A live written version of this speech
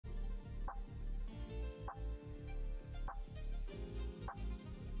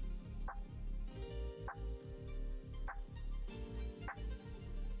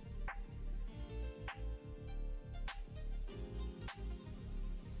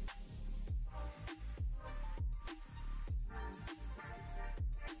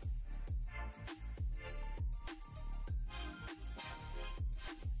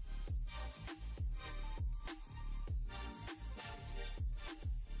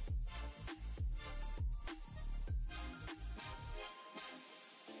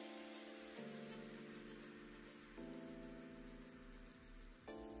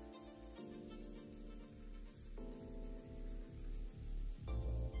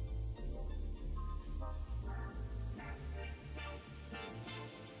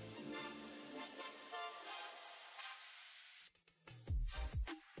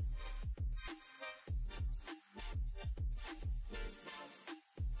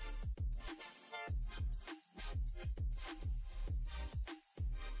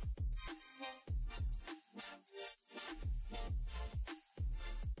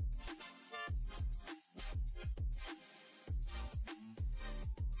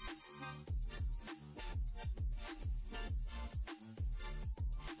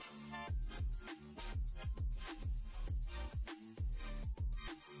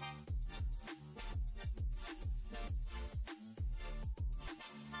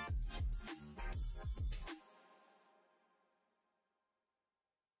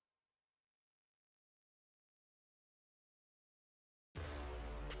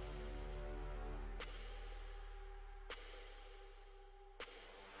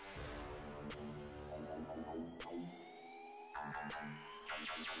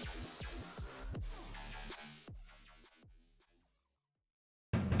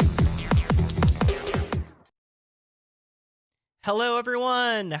Hello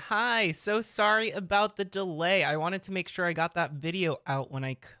everyone! Hi, so sorry about the delay. I wanted to make sure I got that video out when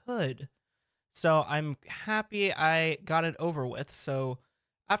I could. So I'm happy I got it over with. So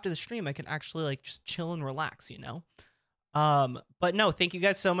after the stream, I can actually like just chill and relax, you know? But no, thank you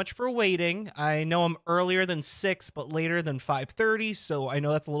guys so much for waiting. I know I'm earlier than 6, but later than 5:30, so I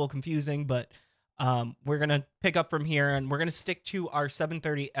know that's a little confusing, but we're gonna pick up from here and we're gonna stick to our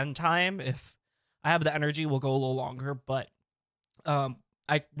 7:30 end time. If I have the energy, we'll go a little longer, but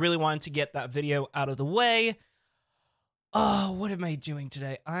I really wanted to get that video out of the way. Oh, what am I doing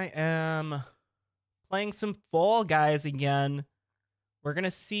today? I am playing some Fall Guys again. We're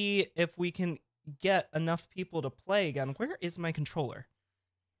gonna see if we can get enough people to play again. Where is my controller?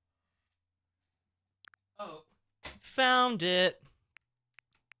 Oh, found it.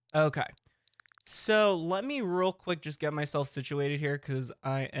 Okay. So let me real quick just get myself situated here because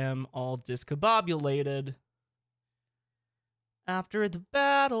I am all discombobulated. After the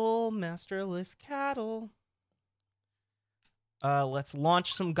battle, masterless cattle. Let's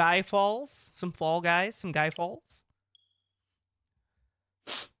launch some Guy Falls, some Fall Guys, some Guy Falls.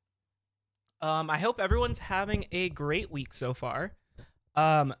 I hope everyone's having a great week so far.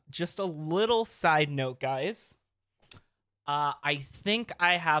 Just a little side note, guys. I think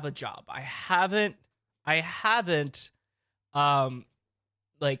I have a job. I haven't,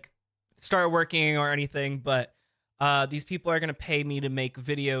 like, started working or anything, but these people are going to pay me to make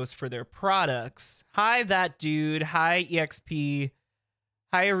videos for their products. Hi, that dude. Hi, EXP.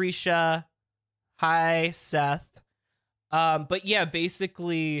 Hi, Arisha. Hi, Seth. But yeah,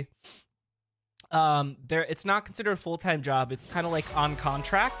 basically, it's not considered a full-time job. It's kind of like on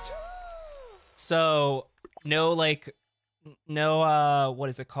contract. So no, what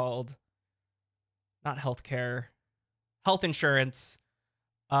is it called? Not healthcare, health insurance.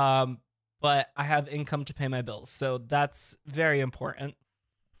 But I have income to pay my bills, so that's very important.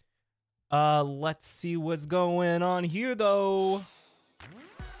 Let's see what's going on here, though.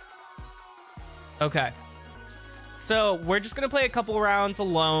 Okay. So we're just gonna play a couple rounds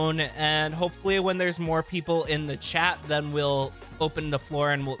alone, and hopefully when there's more people in the chat, then we'll open the floor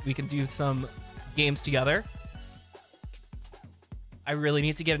and we can do some games together. I really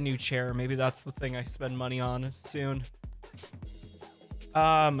need to get a new chair. Maybe that's the thing I spend money on soon.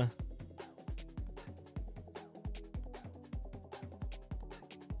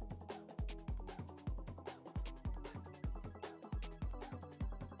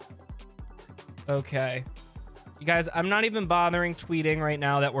 Okay. You guys, I'm not even bothering tweeting right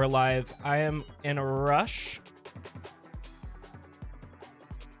now that we're live. I am in a rush.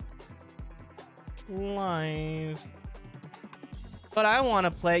 Live. But I want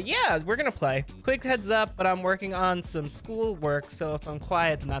to play. Yeah, we're going to play. Quick heads up, but I'm working on some school work, so if I'm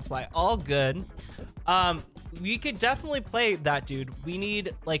quiet, then that's why. All good. We could definitely play that, dude. We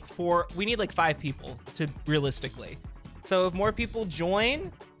need like 5 people to realistically. So if more people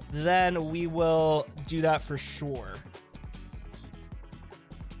join, then we will do that for sure.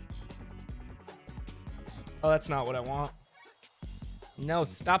 Oh, that's not what I want. No,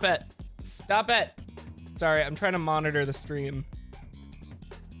 stop it. Stop it. Sorry, I'm trying to monitor the stream.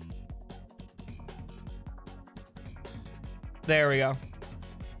 There we go.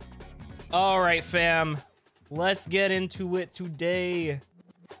 All right, fam. Let's get into it today.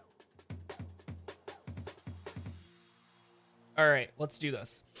 All right, let's do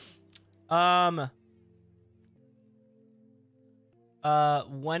this. When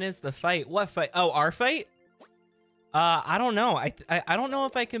is the fight? What fight? Oh, our fight? I don't know. I don't know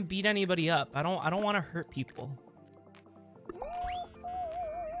if I can beat anybody up. I don't want to hurt people.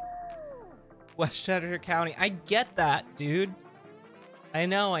 Westchester County. I get that, dude. I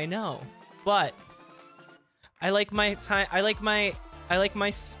know. But I like my time. I like my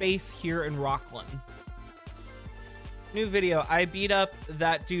space here in Rockland. New video. I beat up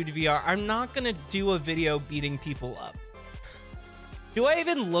that dude VR. I'm not gonna do a video beating people up. Do I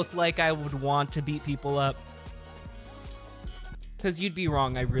even look like I would want to beat people up? Because you'd be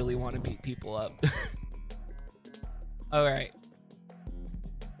wrong. I really want to beat people up. All right.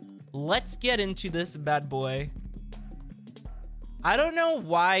 Let's get into this bad boy. I don't know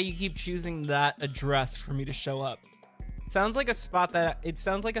why you keep choosing that address for me to show up. It sounds like a spot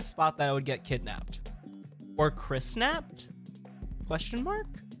that I would get kidnapped. Or Chris-napped? Question mark?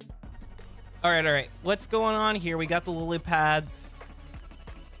 All right. What's going on here? We got the lily pads.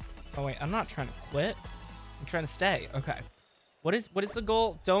 Oh, wait. I'm not trying to quit. I'm trying to stay. Okay. What is the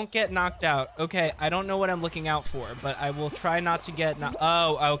goal? Don't get knocked out. Okay, I don't know what I'm looking out for, but I will try not to get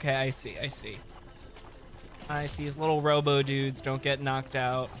oh, okay, I see. I see his little robo dudes. Don't get knocked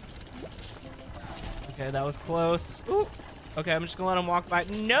out. Okay, that was close. Ooh. Okay, I'm just gonna let him walk by.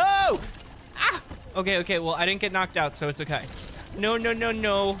 No! Ah! Okay, well, I didn't get knocked out, so it's okay. No.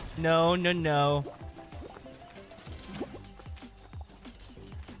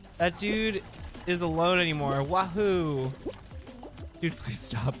 That dude is alone anymore. Wahoo! Dude, please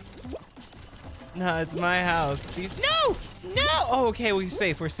stop. No, it's my house. No! Oh, okay, we're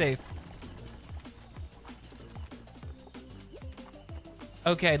safe.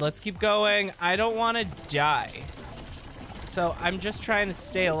 Okay, let's keep going. I don't want to die. So I'm just trying to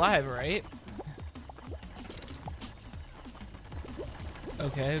stay alive, right?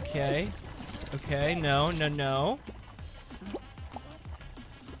 Okay, no.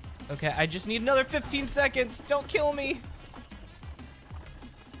 Okay, I just need another 15 seconds. Don't kill me.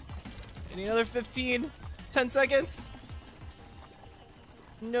 I need another 10 seconds.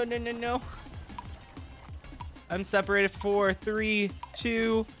 No. I'm separated. 4, 3,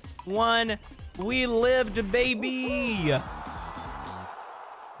 2, 1. We lived, baby.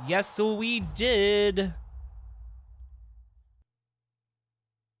 Yes, we did.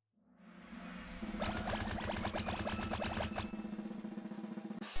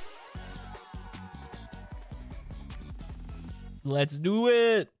 Let's do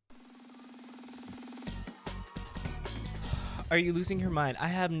it. Are you losing your mind? I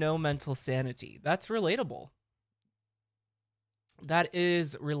have no mental sanity. That's relatable. That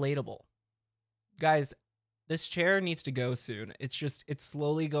is relatable. Guys, this chair needs to go soon. It's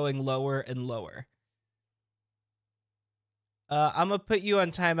slowly going lower and lower. I'm gonna put you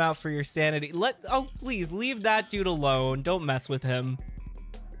on timeout for your sanity. Oh, please, leave that dude alone. Don't mess with him.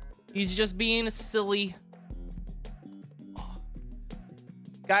 He's just being silly.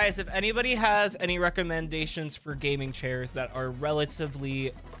 Guys, if anybody has any recommendations for gaming chairs that are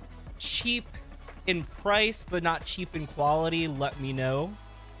relatively cheap in price, but not cheap in quality, let me know.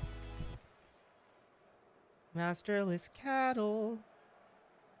 Masterless cattle.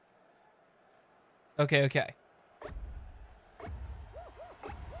 Okay.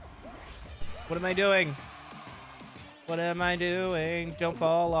 What am I doing? Don't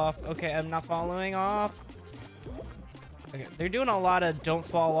fall off. Okay, I'm not falling off. Okay, they're doing a lot of don't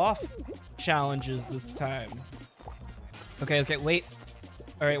fall off challenges this time. Okay, wait.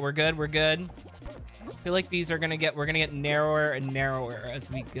 All right, we're good. I feel like these are we're gonna get narrower and narrower as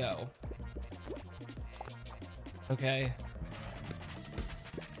we go. Okay.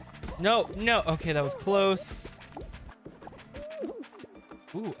 No. Okay, that was close.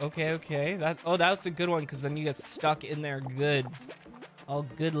 Ooh, okay. That's a good one, because then you get stuck in there good. All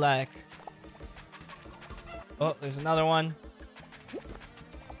good luck. Oh, there's another one.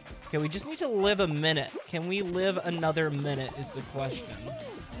 Okay, we just need to live a minute. Can we live another minute is the question.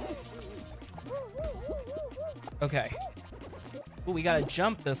 Okay. Ooh, we gotta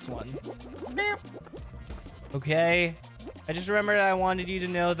jump this one. Okay. I just remembered I wanted you to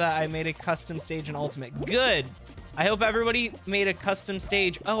know that I made a custom stage in Ultimate. Good. I hope everybody made a custom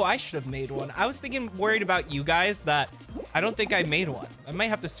stage. Oh, I should have made one. I was worried about you guys that I don't think I made one. I might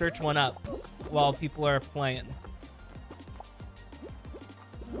have to search one up while people are playing.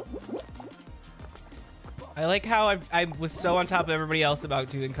 I like how I was so on top of everybody else about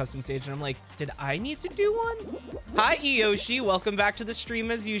doing custom stage, and I'm like, did I need to do one? Hi, Eyoshi. Welcome back to the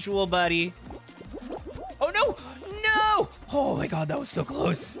stream as usual, buddy. Oh, no. Oh, my God. That was so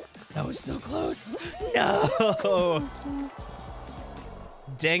close. No.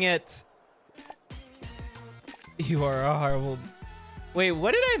 Dang it. You are a horrible... Wait,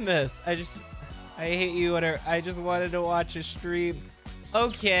 what did I miss? I hate you. I just wanted to watch a stream.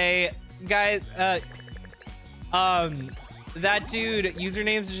 Okay, guys. That dude,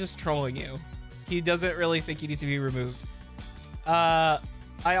 usernames is just trolling you. He doesn't really think you need to be removed.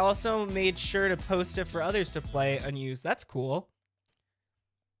 I also made sure to post it for others to play unused. That's cool.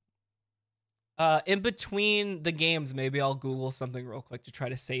 In between the games, maybe I'll Google something real quick to try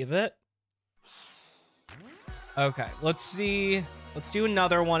to save it. Okay, let's see. Let's do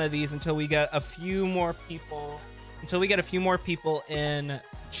another one of these until we get a few more people. In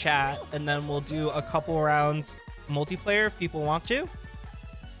chat, and then we'll do a couple rounds multiplayer if people want to.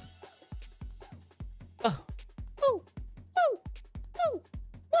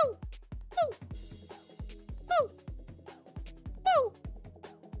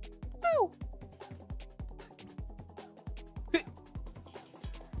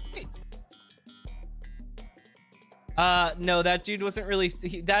 No, that dude wasn't really,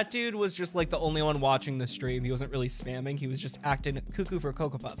 that dude was just like the only one watching the stream. He wasn't really spamming. He was just acting cuckoo for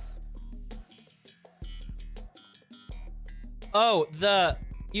Cocoa Puffs. Oh, the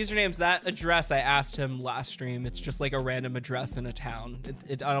username's that address I asked him last stream. It's just like a random address in a town.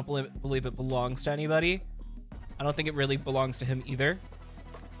 I don't believe it belongs to anybody. I don't think it really belongs to him either.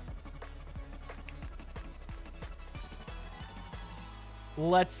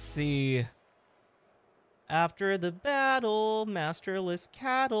 Let's see. After the battle, masterless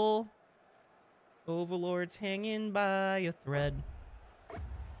cattle, overlords hanging by a thread.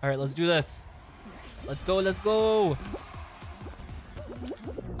 All right, let's do this. Let's go, let's go.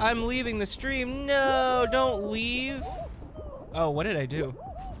 I'm leaving the stream. No, don't leave. Oh, what did I do?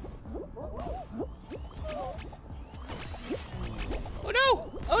 Oh no,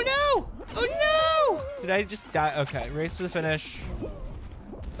 oh no, oh no. Did I just die? Okay, race to the finish.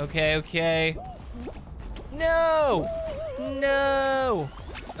 Okay, okay. No! No!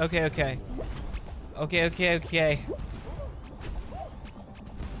 Okay, okay. Okay, okay, okay.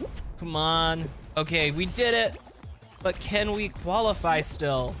 Come on. Okay, we did it. But can we qualify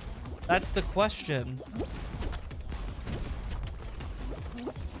still? That's the question.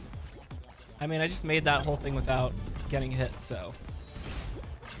 I mean, I just made that whole thing without getting hit, so.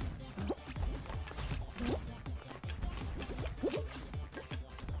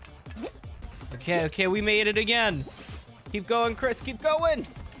 Okay, okay, we made it again. Keep going, Chris, keep going.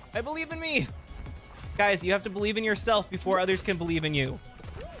 I believe in me. Guys, you have to believe in yourself before others can believe in you.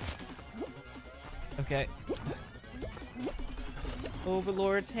 Okay.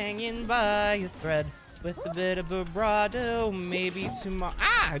 Overlord's hanging by a thread with a bit of vibrato, maybe tomorrow.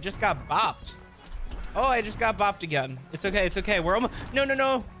 Ah, I just got bopped. Oh, I just got bopped again. It's okay, it's okay. We're almost, no, no,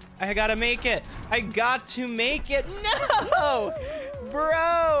 no. I gotta make it. I got to make it. No!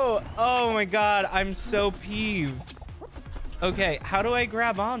 Bro! Oh my God, I'm so peeved. Okay, how do I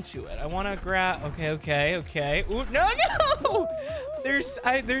grab onto it? I wanna grab, okay, okay, okay. Ooh, no, no! There's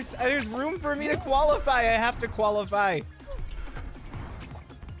room for me to qualify. I have to qualify.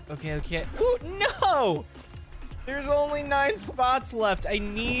 Okay, okay. Ooh, no! There's only 9 spots left. I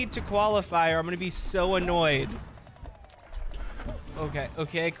need to qualify or I'm gonna be so annoyed. Okay,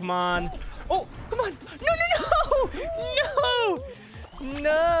 okay, come on. Oh, come on. No, no, no! No!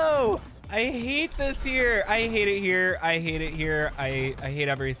 No! I hate this here. I hate it here. I hate it here. I hate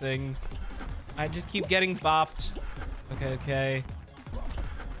everything. I just keep getting bopped. Okay, okay.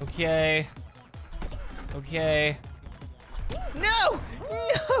 Okay. Okay. No!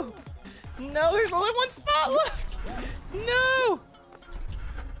 No! No, there's only 1 spot left! No!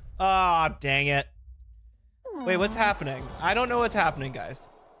 Aw, oh, dang it. Wait, what's happening? I don't know what's happening, guys.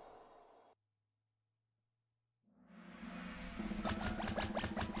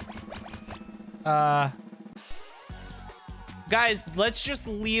 Guys, let's just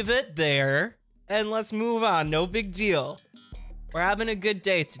leave it there and let's move on. No big deal. We're having a good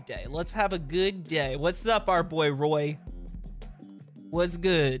day today. Let's have a good day. What's up, our boy Roy? What's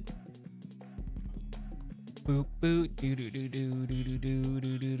good? Boop boop doo doo doo doo doo doo doo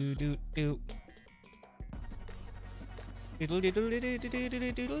doo doo doo doo.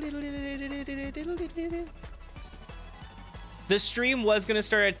 The stream was gonna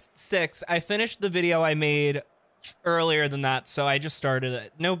start at 6. I finished the video I made earlier than that, so I just started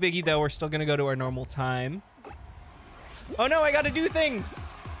it. No biggie though, we're still gonna go to our normal time. Oh no, I gotta do things!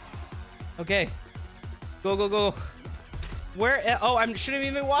 Okay. Go, go, go. Where, oh, I shouldn't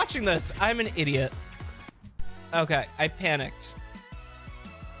even be watching this. I'm an idiot. Okay, I panicked.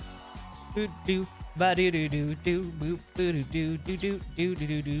 Do do ba do do do do boop do do do do do do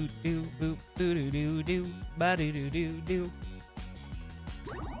do do do boop do do do do ba do do do do.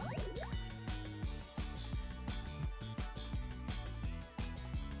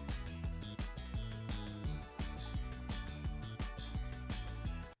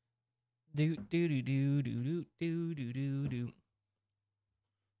 Do do do do do do do do do.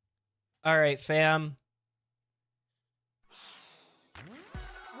 All right, fam.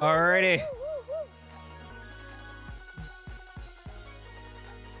 Alrighty.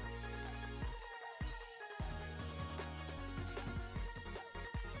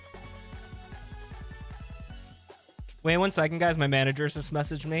 Wait 1 second, guys. My manager just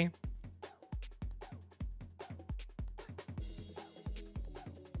messaged me.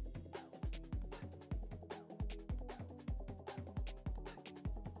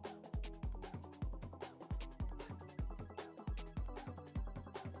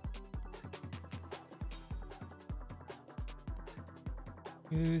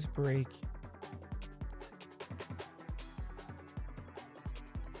 News break.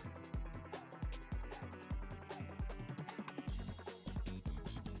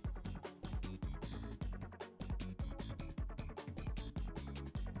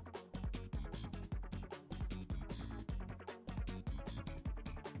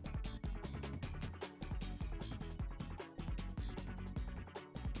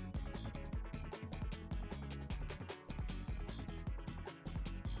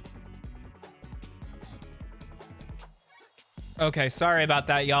 Okay, sorry about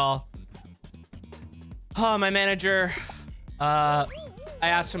that, y'all. Oh, my manager. I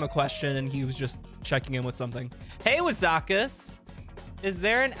asked him a question and he was just checking in with something. Hey, Wazakas. Is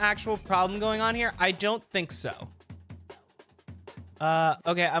there an actual problem going on here? I don't think so.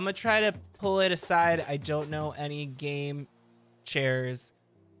 Okay, I'm gonna try to pull it aside. I don't know any game chairs.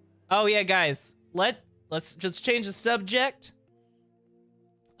 Oh yeah, guys, let's just change the subject.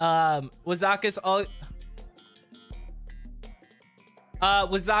 Wazakas,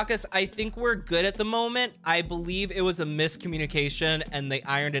 Wazakas, I think we're good at the moment. I believe it was a miscommunication and they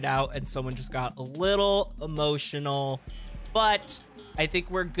ironed it out and someone just got a little emotional, but I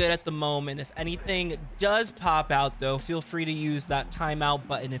think we're good at the moment. If anything does pop out though, feel free to use that timeout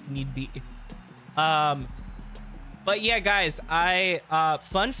button if need be. But yeah, guys,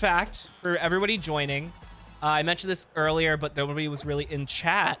 fun fact for everybody joining. I mentioned this earlier, but nobody was really in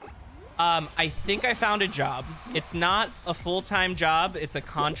chat. I think I found a job. It's not a full-time job. It's a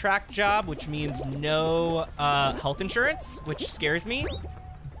contract job, which means no health insurance, which scares me.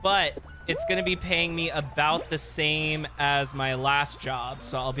 But it's gonna be paying me about the same as my last job,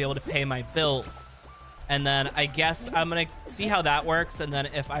 so I'll be able to pay my bills. And then I guess I'm gonna see how that works, and then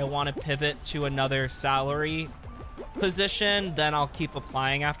if I want to pivot to another salary position, then I'll keep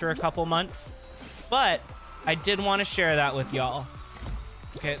applying after a couple months. But I did want to share that with y'all.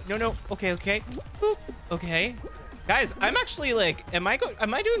 Okay, no, okay. Boop. Okay. Guys, I'm actually like, am I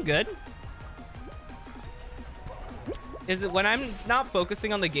doing good? Is it when I'm not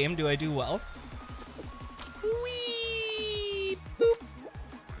focusing on the game, do I do well? Whee! Boop.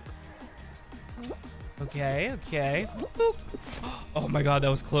 Okay. Boop. Oh my god, that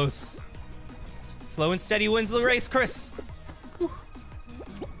was close. Slow and steady wins the race, Chris. Whew.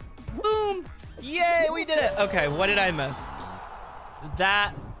 Boom. Yay, we did it. Okay, what did I miss?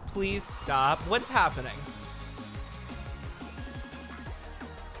 That, please stop. What's happening?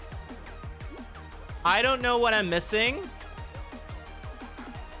 I don't know what I'm missing.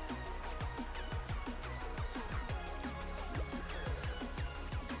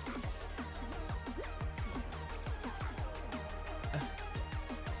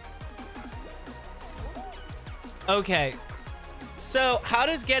 Okay. So, how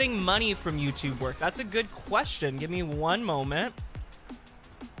does getting money from YouTube work? That's a good question. Give me one moment.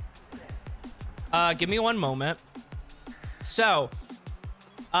 So,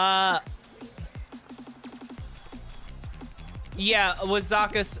 yeah,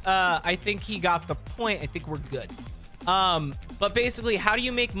 Wazakas, I think he got the point. I think we're good. But basically, how do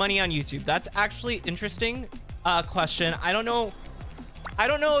you make money on YouTube? That's actually interesting question. I don't know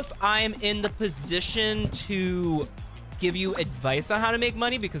if I'm in the position to give you advice on how to make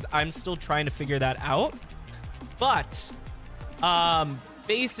money because I'm still trying to figure that out. But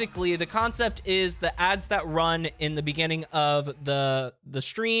basically the concept is the ads that run in the beginning of the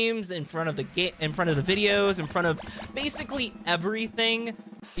streams, in front of the videos, in front of basically everything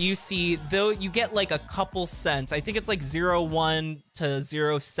you see, though you get like a couple cents. I think it's like 0.1 to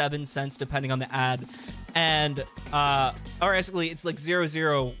 0.7 cents depending on the ad. And or basically it's like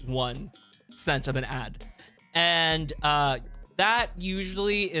 0.01 cent of an ad. And that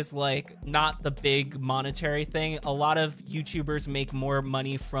usually is like not the big monetary thing. A lot of YouTubers make more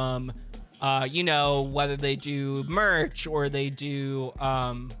money from you know, whether they do merch or they do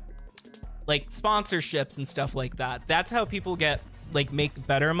like sponsorships and stuff like that. That's how people get like make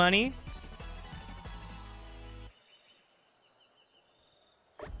better money.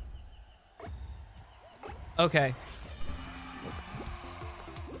 Okay.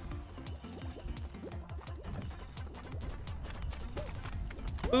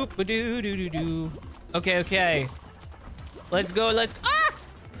 Oop a doo doo doo doo. Okay. Let's go. Ah!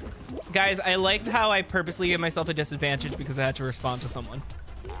 Guys, I liked how I purposely gave myself a disadvantage because I had to respond to someone.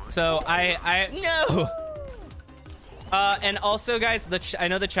 So no. And also, guys, I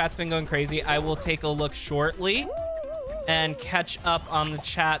know the chat's been going crazy. I will take a look shortly and catch up on the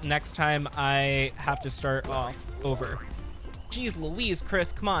chat next time I have to start off over. Jeez Louise,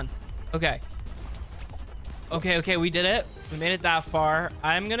 Chris, come on. Okay, we did it. We made it that far.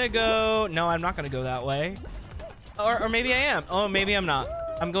 I'm gonna go, no, I'm not gonna go that way. Or maybe I am. Oh, maybe I'm not.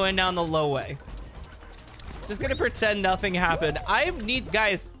 I'm going down the low way. Just gonna pretend nothing happened.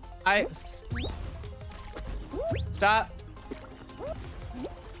 Guys, stop.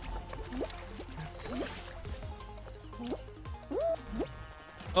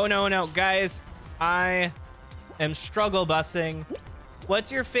 Oh no, guys, I am struggle busing.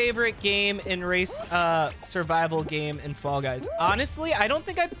 What's your favorite game in race survival game in Fall Guys? Honestly, I don't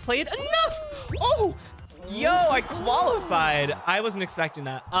think I played enough. Oh, yo, I qualified. I wasn't expecting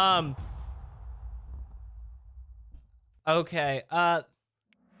that. Okay,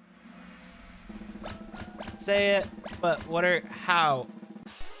 say it, but how?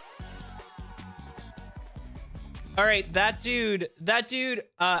 All right, that dude,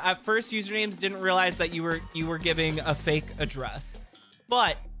 at first usernames didn't realize that you were giving a fake address.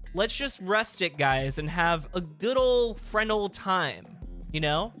 But let's just rest it, guys, and have a good old friend time, you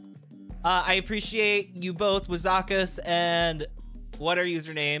know? I appreciate you both, Wazakas and what are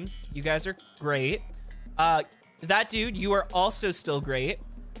usernames? You guys are great. That dude, you are also still great.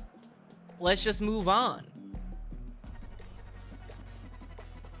 Let's just move on.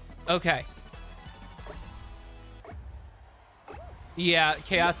 Okay. Yeah,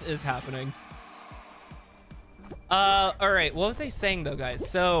 chaos is happening. All right, what was I saying though, guys?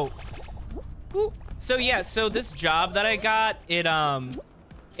 So yeah, so this job that I got,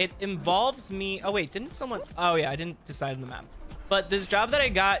 it involves me. Oh wait, didn't someone? Oh yeah, I didn't decide on the map. But this job that I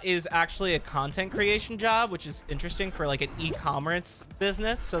got is actually a content creation job, which is interesting for like an e-commerce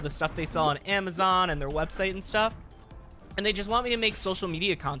business. So the stuff they sell on Amazon and their website and stuff. And they just want me to make social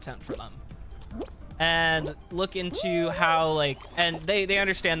media content for them. And look into how like, and they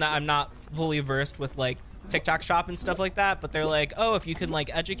understand that I'm not fully versed with like TikTok shop and stuff like that, but they're like, oh, if you can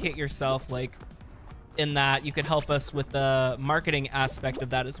like educate yourself like in that, you could help us with the marketing aspect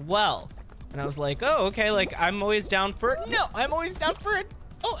of that as well. And I was like, oh, okay, like I'm always down for it. No, I'm always down for it.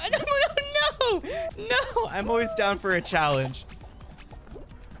 Oh, no, I'm always down for a challenge.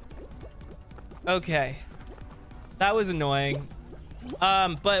 Okay. That was annoying.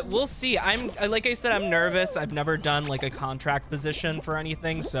 But we'll see. Like I said, I'm nervous. I've never done like a contract position for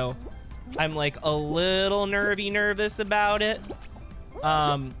anything, so I'm like a little nervous about it.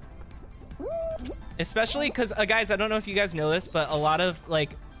 Especially because, guys, I don't know if you guys know this, but a lot of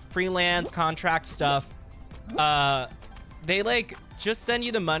like freelance contract stuff, they like just send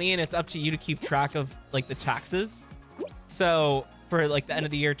you the money and it's up to you to keep track of like the taxes. So for like the end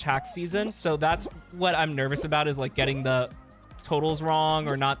of the year tax season. So that's what I'm nervous about, is like getting the totals wrong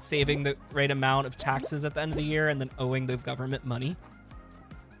or not saving the right amount of taxes at the end of the year and then owing the government money.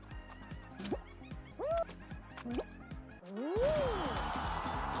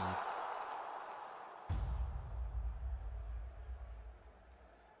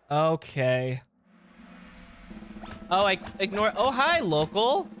 Okay. Oh, I ignore. Oh, hi,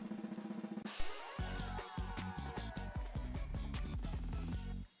 local.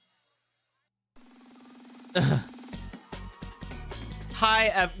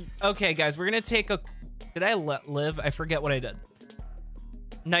 Hi. Okay, guys, we're gonna take a. Did I live? I forget what I did.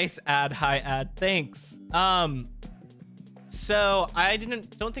 Nice ad. Hi, ad. Thanks. So I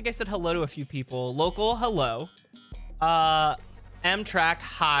don't think I said hello to a few people. Local, hello. M-Track,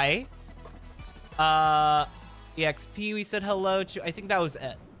 hi. EXP, we said hello to. I think that was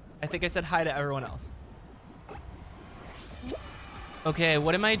it. I think I said hi to everyone else. Okay,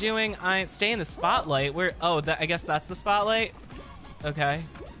 what am I doing? I stay in the spotlight. Where? Oh, I guess that's the spotlight. Okay,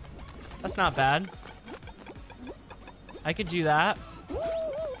 that's not bad. I could do that.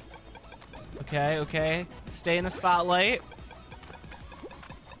 Okay, okay. Stay in the spotlight.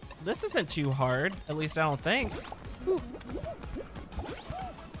 This isn't too hard. At least I don't think. Ooh.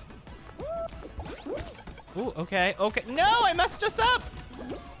 Ooh, okay, okay. No, I messed us up.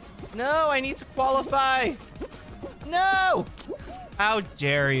 No, I need to qualify. No! How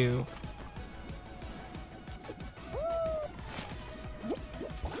dare you?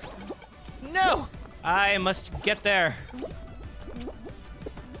 No! I must get there.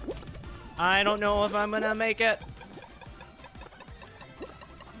 I don't know if I'm gonna make it.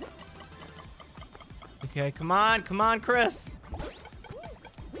 Okay, come on, Chris.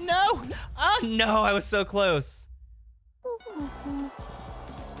 No! Oh, no, I was so close.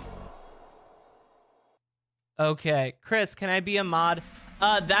 Okay, Chris, can I be a mod?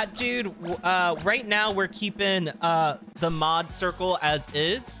 That dude, right now we're keeping the mod circle as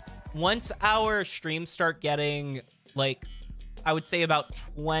is. Once our streams start getting, like, I would say about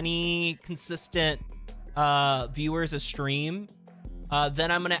 20 consistent viewers a stream,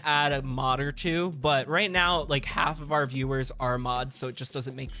 then I'm gonna add a mod or two. But right now, like, half of our viewers are mods, so it just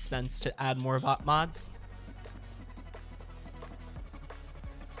doesn't make sense to add more mods.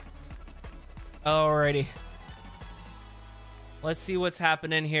 Alrighty. Let's see what's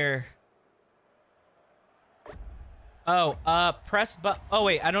happening here. Oh, press oh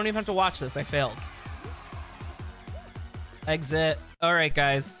wait, I don't even have to watch this. I failed. Exit. All right,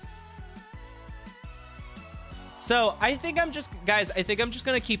 guys. So I think I'm just, guys, I think I'm just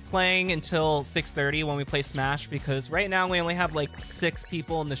gonna keep playing until 6:30 when we play Smash, because right now we only have like 6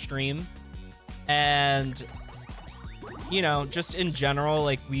 people in the stream. And, you know, just in general,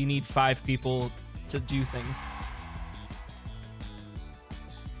 like we need 5 people to do things.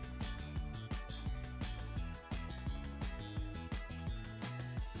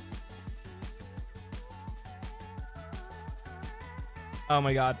 Oh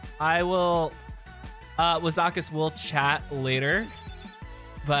my god. I will Wazakas will chat later,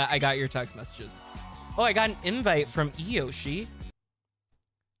 but I got your text messages. Oh, I got an invite from Eyoshi.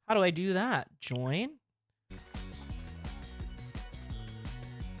 How do I do that? Join?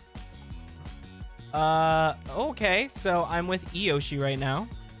 Okay, so I'm with Eyoshi right now.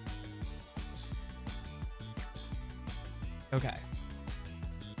 Okay.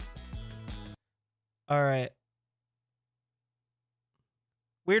 All right.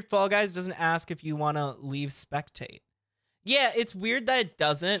 Weird Fall Guys doesn't ask if you want to leave spectate. Yeah, it's weird that it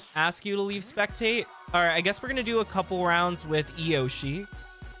doesn't ask you to leave spectate. All right, I guess we're going to do a couple rounds with Eyoshi.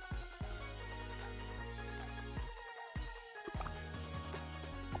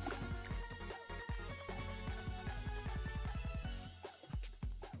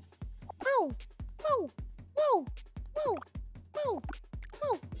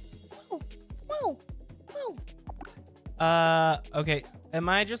 Okay. Am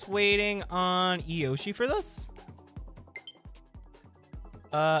I just waiting on Eyoshi for this?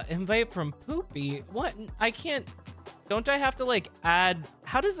 Invite from Poopy? What? I can't... Don't I have to, like, add...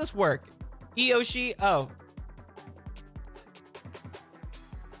 How does this work? Eyoshi? Oh.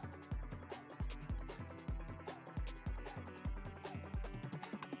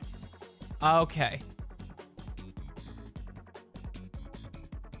 Okay.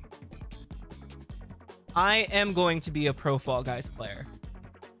 I am going to be a pro Fall Guys player.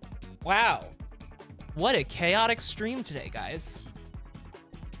 Wow. What a chaotic stream today, guys.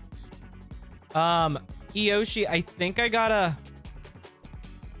 Eyoshi, I think I gotta...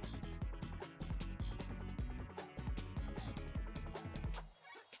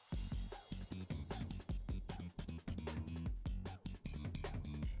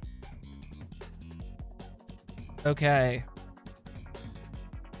 Okay.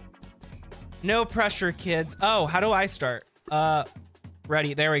 No pressure, kids. Oh, how do I start?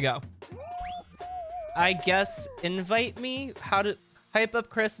 Ready. There we go. I guess invite me. How to hype up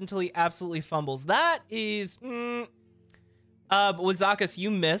Chris until he absolutely fumbles. That is... Wazakas, you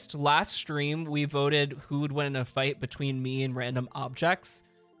missed. Last stream, we voted who would win in a fight between me and random objects.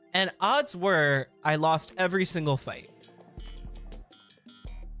 And odds were I lost every single fight.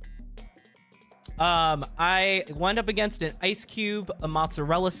 I went up against an ice cube, a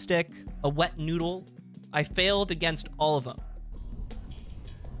mozzarella stick, a wet noodle. I failed against all of them.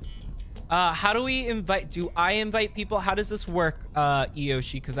 How do we invite? Do I invite people? How does this work,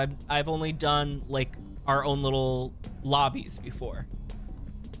 Eyoshi? Because I've only done like our own little lobbies before.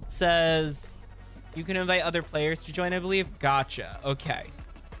 It says you can invite other players to join, I believe. Gotcha. Okay.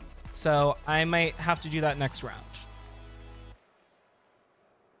 So I might have to do that next round.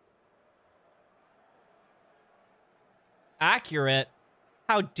 Accurate?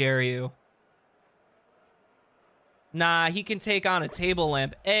 How dare you? Nah, he can take on a table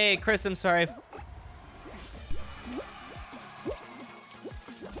lamp. Hey, Chris, I'm sorry.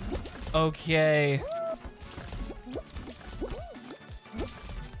 Okay.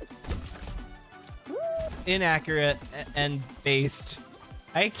 Inaccurate and based.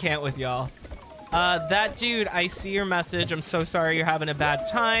 I can't with y'all. That dude, I see your message. I'm so sorry you're having a bad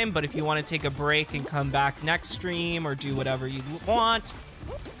time, but if you want to take a break and come back next stream or do whatever you want,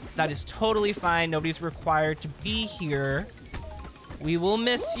 that is totally fine. Nobody's required to be here. We will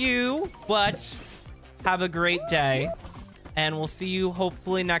miss you, but have a great day, and we'll see you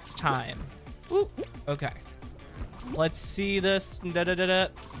hopefully next time. Ooh, okay. Let's see this.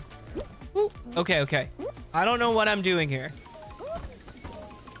 Ooh, okay. I don't know what I'm doing here.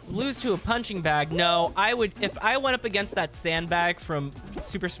 Lose to a punching bag? No, I would, if I went up against that sandbag from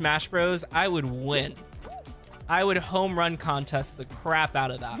Super Smash Bros, I would win. I would home run contest the crap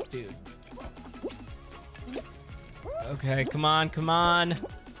out of that dude. Okay, come on.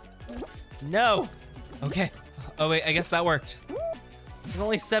 No. Okay. Oh wait, I guess that worked. There's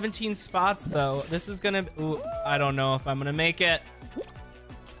only 17 spots though. This is gonna, ooh, I don't know if I'm gonna make it.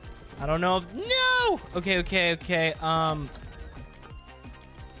 I don't know if, no! Okay.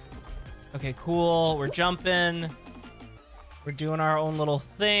 Okay, cool. We're jumping. We're doing our own little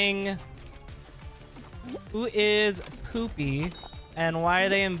thing. Who is Poopy? And why are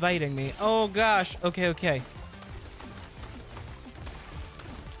they inviting me? Oh, gosh. Okay.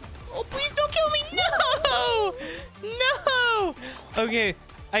 Oh, please don't kill me. No! Okay,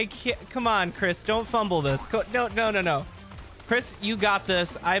 I can't. Come on, Chris. Don't fumble this. No. Chris, you got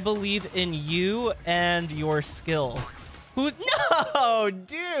this. I believe in you and your skill. No,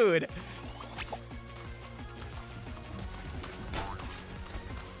 dude.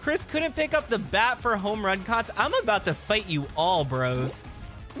 Chris couldn't pick up the bat for home run contest. I'm about to fight you all, bros.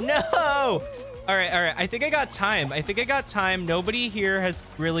 No! All right, all right. I think I got time. I think I got time. Nobody here has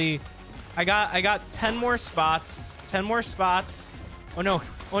really... I got 10 more spots. 10 more spots. Oh, no.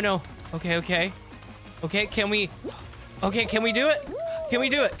 Oh, no. Okay, okay. Okay, can we... Okay, can we do it? Can we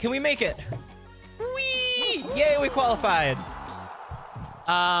do it? Can we make it? Whee! Yay, we qualified.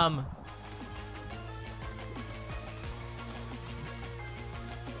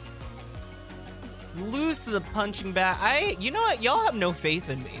 Lose to the punching bag. You know what? Y'all have no faith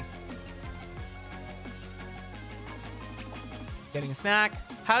in me. Getting a snack.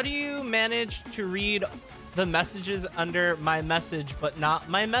 How do you manage to read the messages under my message, but not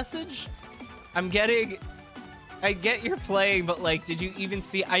my message? I get you're playing, but like, did you even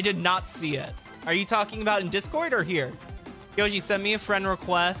see? I did not see it. Are you talking about in Discord or here? Yoji, send me a friend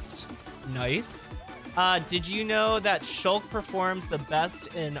request. Nice. Did you know that Shulk performs the best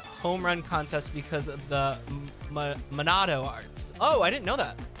in home run contests because of the Monado arts? Oh, I didn't know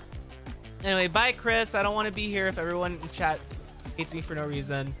that. Anyway, bye, Chris. I don't want to be here if everyone in chat hates me for no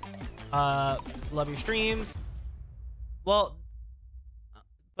reason. Love your streams. Well,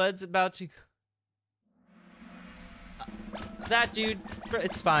 Bud's about to... that dude,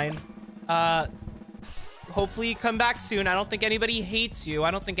 it's fine. Hopefully you come back soon. I don't think anybody hates you.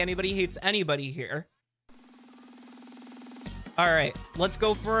 I don't think anybody hates anybody here. All right, let's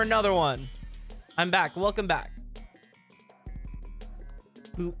go for another one. I'm back. Welcome back.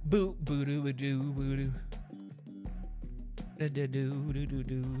 Boop, boop, boo doo doo boo doo.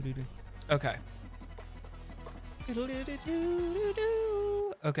 Okay.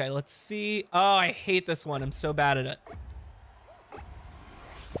 Okay, let's see. Oh, I hate this one. I'm so bad at it.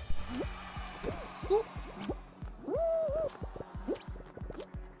 Ooh.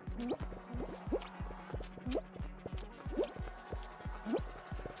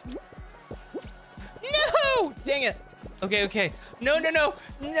 No! Dang it. Okay, okay. No, no, no.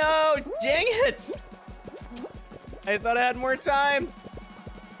 No, dang it. I thought I had more time.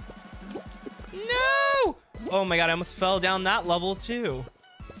 No! Oh my god, I almost fell down that level too.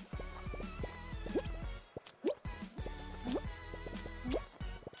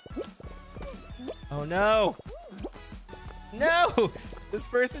 Oh no. No! This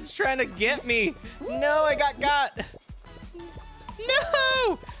person's trying to get me. No, I got.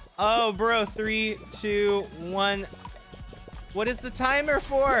 No! Oh, bro, 3, 2, 1. What is the timer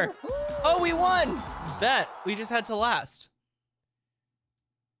for? Oh, we won! Bet. We just had to last.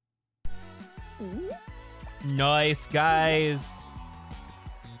 Nice, guys.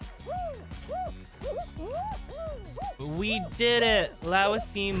 We did it. La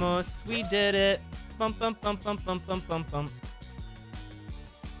hicimos. We did it. Bum, bum, bum, bum, bum, bum, bum, bum.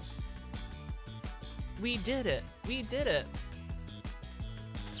 We did it. We did it.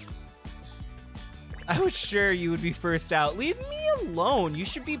 I was sure you would be first out. Leave me alone. You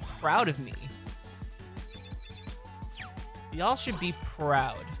should be proud of me. Y'all should be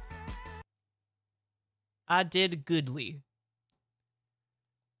proud. I did goodly.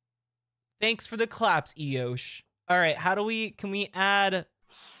 Thanks for the claps, Eosh. All right, how do we, can we add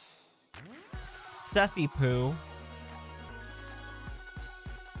Sethipu?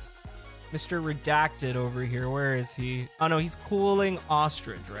 Mr. Redacted over here, where is he? Oh no, he's cooling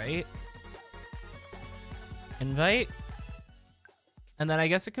ostrich, right? Invite? And then I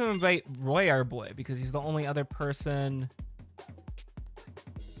guess I can invite Roy, our boy, because he's the only other person.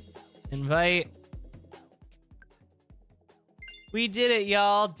 Invite. We did it,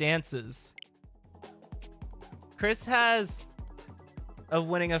 y'all. Dances. Chris has of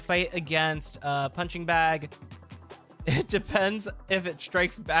winning a fight against Punching Bag. It depends if it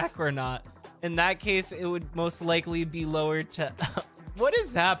strikes back or not. In that case, it would most likely be lowered to... What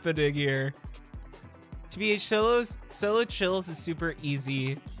is happening here? TBH solo chills is super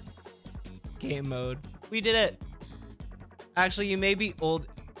easy game mode. We did it. Actually, you may be old.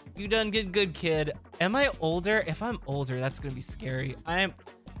 You done good, kid. Am I older? If I'm older, that's gonna be scary. I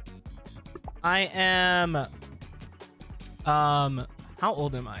am, how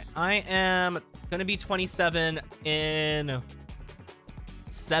old am I? I am gonna be 27 in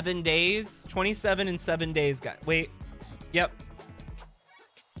 7 days. 27 in 7 days, guys. Wait, yep.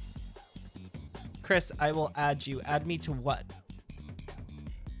 Chris, I will add you. Add me to what?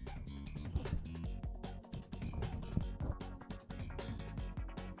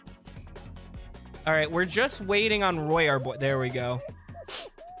 All right, we're just waiting on Roy, our boy. There we go.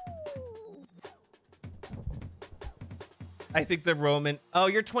 I think the Roman. Oh,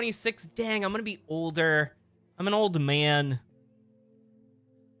 you're 26. Dang, I'm gonna be older. I'm an old man.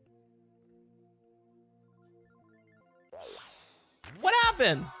 What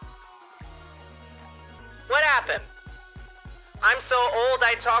happened? What happened? I'm so old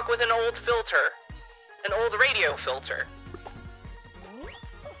I talk with an old filter. An old radio filter.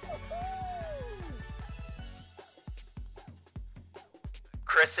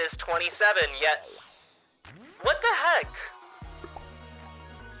 Chris is 27, yet... What the heck?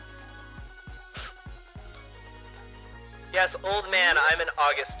 Yes, old man, I'm an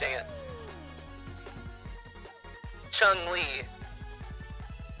Augustine. Chung Li.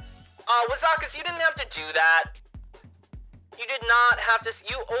 Wazakas, you didn't have to do that. You did not have to...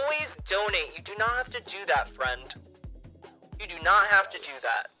 You always donate. You do not have to do that, friend. You do not have to do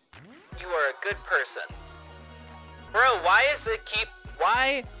that. You are a good person. Bro, why is it keep...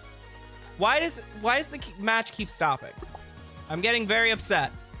 Why does the match keep stopping? I'm getting very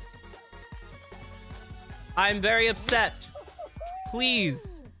upset. I'm very upset.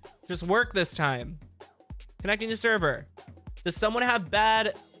 Please, just work this time. Connecting to server. Does someone have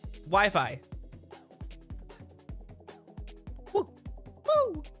bad Wi-Fi? Woo,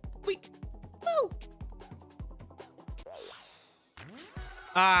 woo, wait, woo.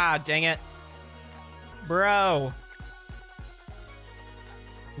 Ah, dang it. Bro.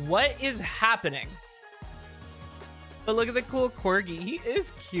 What is happening? But look at the cool corgi. He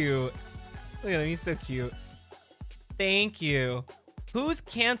is cute. Look at him, he's so cute. Thank you. Who's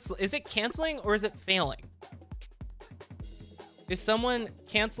cancel? Is it canceling or is it failing? Is someone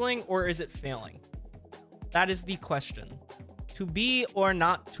canceling or is it failing? That is the question. To be or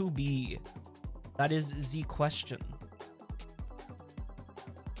not to be? That is the question.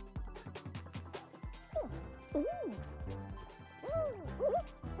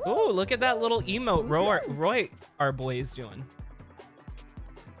 Oh, look at that little emote Roy, our boy, is doing.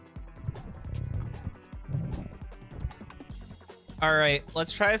 All right,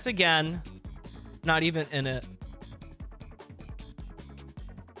 let's try this again. Not even in it.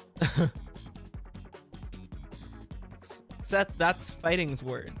 Seth, that's fighting's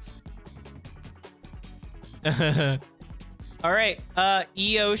words. All right,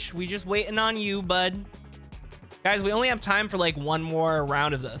 Eosh, we just waiting on you, bud. Guys, we only have time for like one more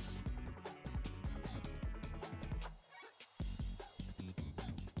round of this.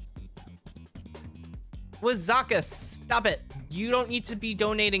 Wazaka, stop it. You don't need to be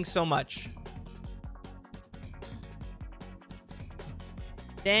donating so much.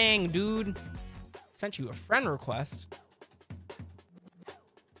 Dang, dude. Sent you a friend request.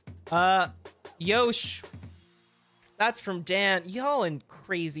 Yosh. That's from Dan. Y'all and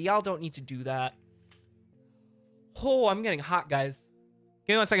crazy. Y'all don't need to do that. Oh, I'm getting hot, guys.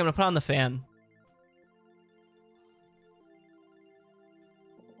 Give me 1 second. I'm gonna put on the fan.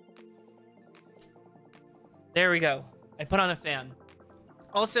 There we go. I put on a fan.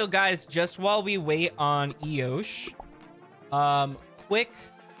 Also, guys, just while we wait on Eosh, quick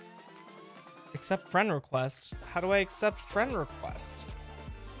accept friend request. How do I accept friend request?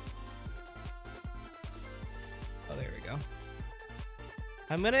 Oh, there we go.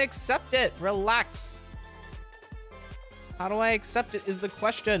 I'm gonna accept it. Relax. How do I accept it is the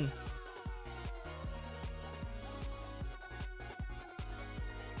question.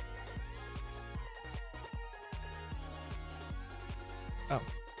 Oh.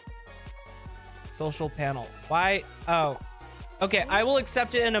 Social panel. Why? Oh. Okay, I will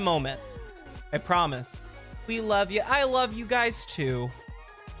accept it in a moment. I promise. We love you. I love you guys too.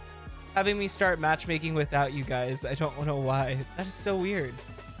 Having me start matchmaking without you guys. I don't know why. That is so weird.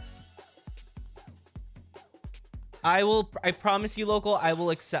 I promise you, local, I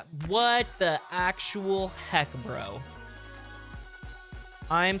will accept. What the actual heck, bro?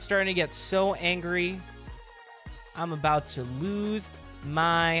 I'm starting to get so angry. I'm about to lose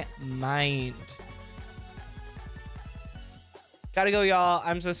my mind. Gotta go, y'all.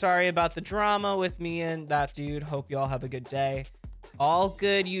 I'm so sorry about the drama with me and that dude. Hope y'all have a good day. All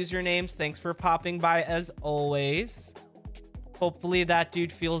good usernames. Thanks for popping by as always. Hopefully that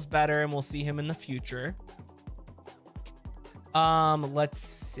dude feels better and we'll see him in the future. Let's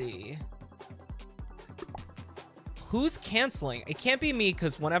see. Who's canceling? It can't be me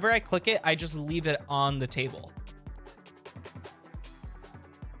because whenever I click it, I just leave it on the table.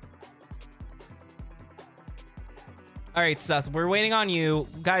 All right, Seth, we're waiting on you.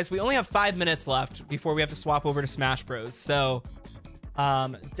 Guys, we only have 5 minutes left before we have to swap over to Smash Bros. So,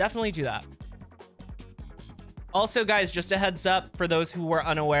 definitely do that. Also, guys, just a heads up for those who were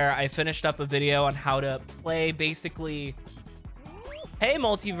unaware, I finished up a video on how to play basically... Hey,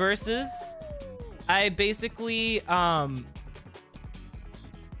 Multiverses. I basically, I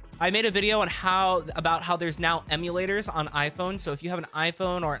made a video on about how there's now emulators on iPhone. So if you have an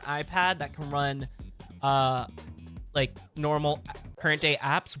iPhone or an iPad that can run, like normal current day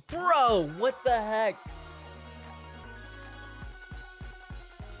apps. Bro, what the heck?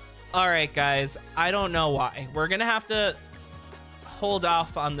 All right, guys. I don't know why. We're going to have to hold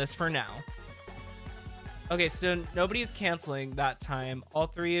off on this for now. Okay, so nobody's canceling that time. All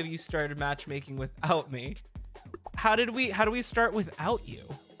three of you started matchmaking without me. How do we start without you?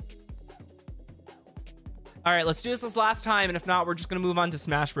 All right, let's do this last time, and if not, we're just gonna move on to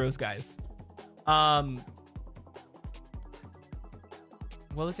Smash Bros, guys. What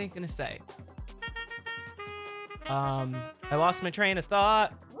was I gonna say? I lost my train of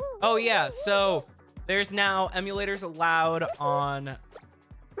thought. Oh yeah, so there's now emulators allowed on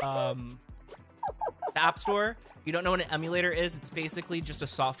the App Store. If you don't know what an emulator is, it's basically just a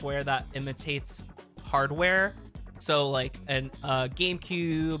software that imitates hardware. So like a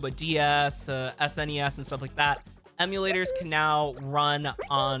GameCube, a DS, a SNES, and stuff like that. Emulators can now run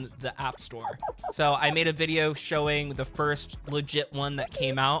on the App Store. So I made a video showing the first legit one that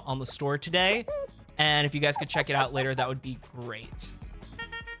came out on the store today. And if you guys could check it out later, that would be great.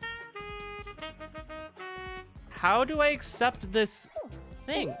 How do I accept this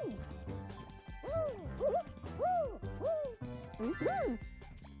thing? We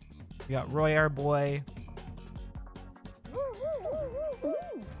got Roy, our boy.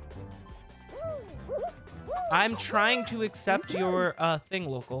 I'm trying to accept your thing,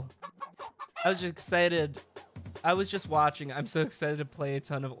 local. I was just excited. I was just watching. I'm so excited to play a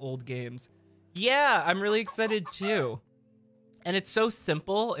ton of old games. Yeah, I'm really excited too. And it's so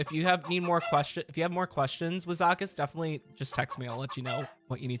simple. If you have more questions, Wazakas, definitely just text me. I'll let you know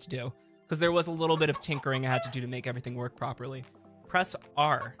what you need to do. Because there was a little bit of tinkering I had to do to make everything work properly. Press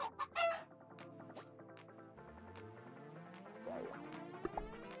R.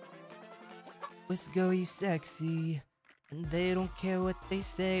 Let's go, you sexy. And they don't care what they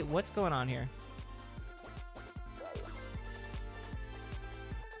say. What's going on here?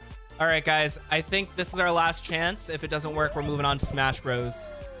 All right, guys. I think this is our last chance. If it doesn't work, we're moving on to Smash Bros.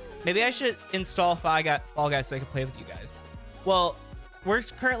 Maybe I should install Fall Guys so I can play with you guys. Well, we're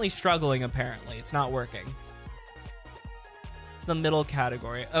currently struggling, apparently. It's not working. It's the middle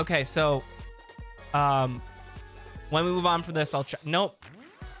category. Okay, so when we move on from this, I'll check. Nope.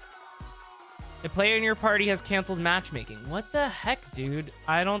 A player in your party has canceled matchmaking. What the heck, dude?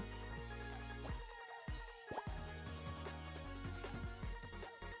 I don't...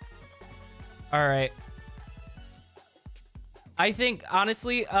 All right. I think,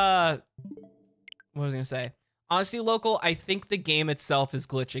 honestly, what was I gonna say? Honestly, local, I think the game itself is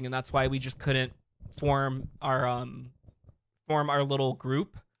glitching, and that's why we just couldn't form our little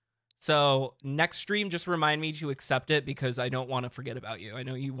group. So next stream, just remind me to accept it because I don't want to forget about you. I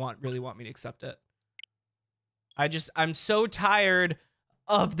know you really want me to accept it. I'm so tired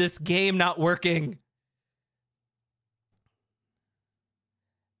of this game not working.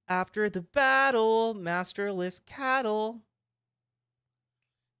 After the battle, masterless cattle.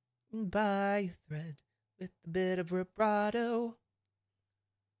 By a thread with a bit of vibrato.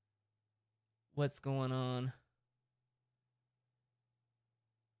 What's going on?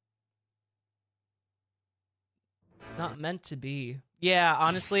 Not meant to be. Yeah,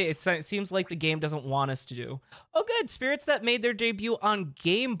 honestly, it seems like the game doesn't want us to do. Oh, good. Spirits that made their debut on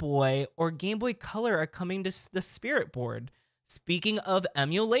Game Boy or Game Boy Color are coming to the Spirit board. Speaking of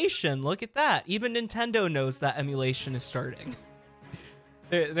emulation, look at that. Even Nintendo knows that emulation is starting.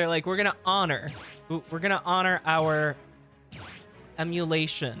 They're like, we're gonna honor our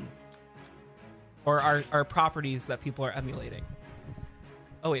emulation or our properties that people are emulating.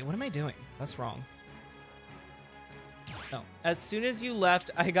 Oh wait, what am I doing? That's wrong. No. As soon as you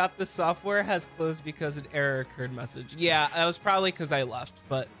left, I got the software has closed because an error occurred message. Yeah, that was probably because I left,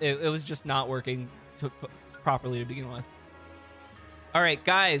 but it was just not working properly to begin with. All right,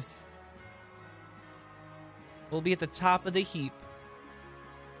 guys. We'll be at the top of the heap.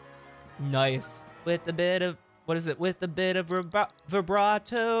 Nice. With a bit of, what is it? With a bit of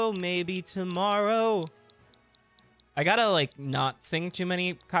vibrato, maybe tomorrow. I gotta like not sing too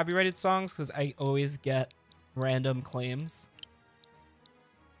many copyrighted songs because I always get random claims.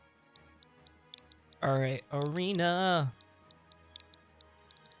 All right, arena.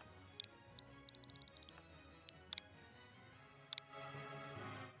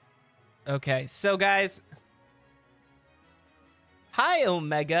 Okay, so guys. Hi,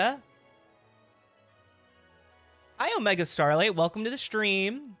 Omega. Hi, Omega Starlight. Welcome to the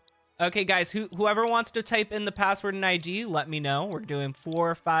stream. Okay, guys, whoever wants to type in the password and ID, let me know. We're doing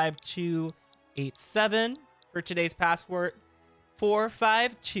 45287 for today's password.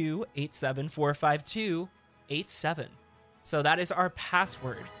 45287, 45287. So that is our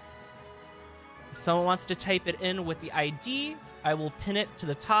password. If someone wants to type it in with the ID, I will pin it to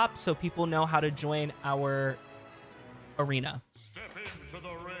the top so people know how to join our arena. Step into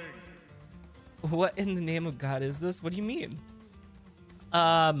the ring. What in the name of God is this? What do you mean?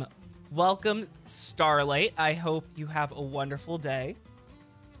 Welcome, Starlight. I hope you have a wonderful day.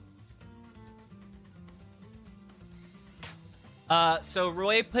 So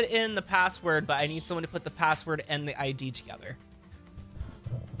Roy put in the password, but I need someone to put the password and the ID together.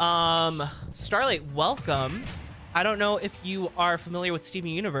 Starlight, welcome. I don't know if you are familiar with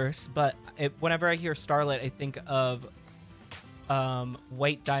Steven Universe, but whenever I hear Starlight, I think of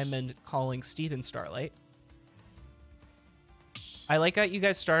White Diamond calling Steven Starlight. I like how you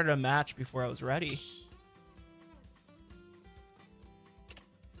guys started a match before I was ready.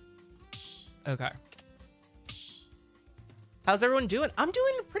 Okay. How's everyone doing? I'm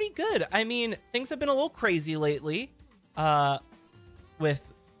doing pretty good. I mean, things have been a little crazy lately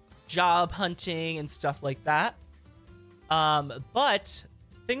with job hunting and stuff like that. But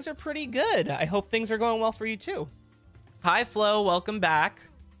things are pretty good. I hope things are going well for you too. Hi, Flo. Welcome back.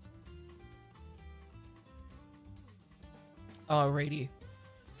 Alrighty.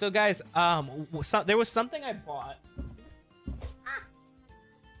 So guys, there was something I bought.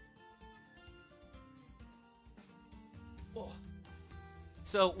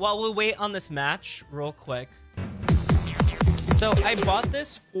 So while we wait on this match real quick. So I bought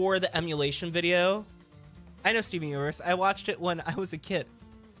this for the emulation video. I know Steven Universe. I watched it when I was a kid.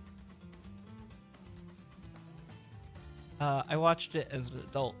 I watched it as an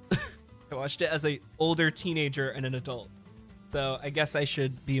adult. I watched it as an older teenager and an adult. So I guess I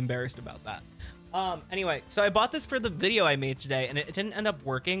should be embarrassed about that. Anyway, so I bought this for the video I made today, and it didn't end up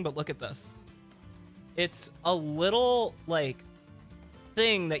working, but look at this. It's a little, like,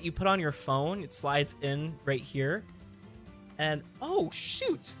 thing that you put on your phone. It slides in right here. And, oh,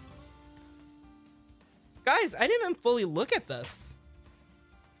 shoot. Guys, I didn't even fully look at this.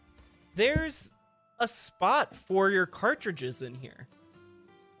 There's a spot for your cartridges in here.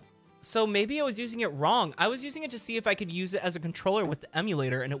 So maybe I was using it wrong. I was using it to see if I could use it as a controller with the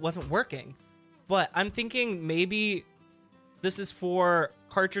emulator, and it wasn't working. But I'm thinking maybe this is for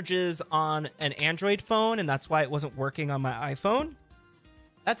cartridges on an Android phone, and that's why it wasn't working on my iPhone.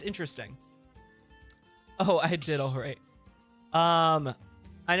 That's interesting. Oh, I did all right. I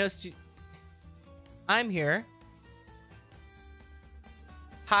know I'm here.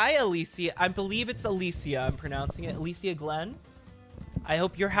 Hi, Alicia. I believe it's Alicia. I'm pronouncing it. Alicia Glenn. I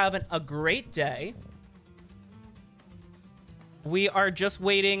hope you're having a great day. We are just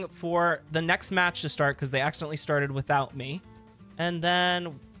waiting for the next match to start because they accidentally started without me. And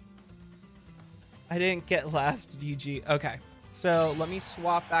then I didn't get last GG. Okay, so let me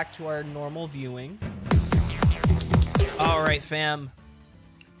swap back to our normal viewing. All right, fam.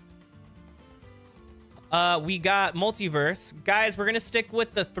 We got Multiverse. Guys, we're going to stick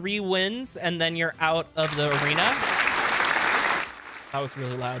with the 3 wins and then you're out of the arena. That was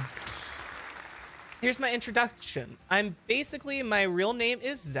really loud. Here's my introduction. My real name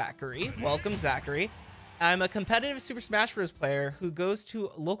is Zachary. Welcome, Zachary. I'm a competitive Super Smash Bros. Player who goes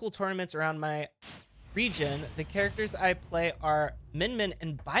to local tournaments around my region. The characters I play are Min Min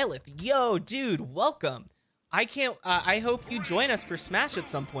and Byleth. Yo, dude, welcome. I hope you join us for Smash at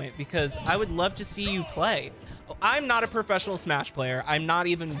some point because I would love to see you play. I'm not a professional Smash player. I'm not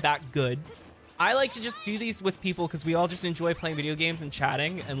even that good. I like to just do these with people because we all just enjoy playing video games and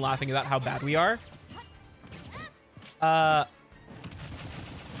chatting and laughing about how bad we are. I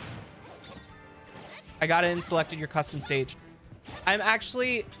got in, selected your custom stage. I'm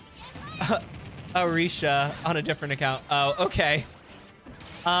actually Arisha on a different account. Oh, okay.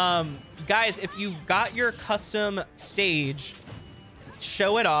 Guys, if you got your custom stage,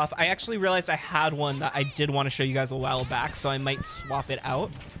 show it off. I actually realized I had one that I did want to show you guys a while back, so I might swap it out.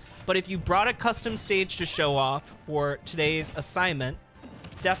 But if you brought a custom stage to show off for today's assignment,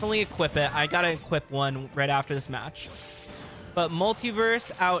 definitely equip it. I gotta equip one right after this match. But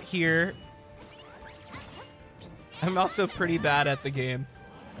Multiverse out here. I'm also pretty bad at the game.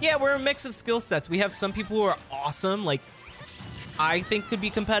 Yeah, we're a mix of skill sets. We have some people who are awesome, like I think could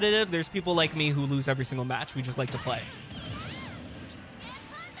be competitive. There's people like me who lose every single match. We just like to play.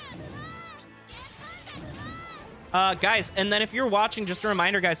 Guys, and then if you're watching, just a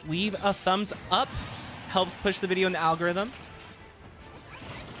reminder, guys, leave a thumbs up. Helps push the video in the algorithm.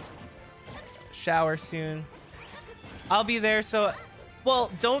 Shower soon. I'll be there, so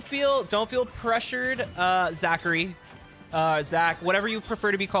well, don't feel pressured, Zachary. Zach, whatever you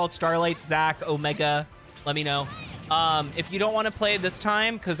prefer to be called, Starlight, Zach, Omega, let me know. If you don't want to play this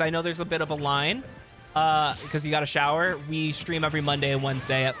time, because I know there's a bit of a line, because you got to shower, we stream every Monday and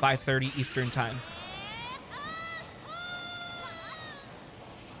Wednesday at 5:30 Eastern time.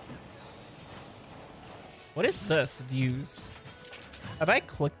 What is this? Views. Have I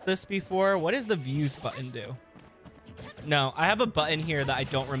clicked this before? What does the views button do? No, I have a button here that I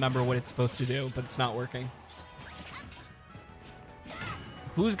don't remember what it's supposed to do, but it's not working.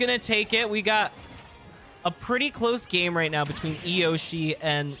 Who's gonna take it? We got a pretty close game right now between Eyoshi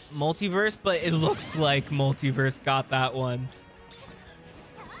and Multiverse, but it looks like Multiverse got that one.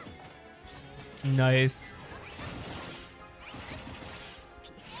 Nice.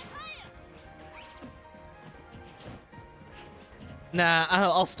 Nah,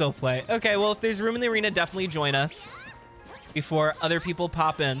 I'll still play. Okay, well, if there's room in the arena, definitely join us before other people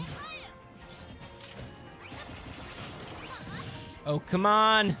pop in. Oh, come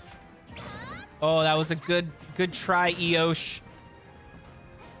on. Oh, that was a good try, Eyosh.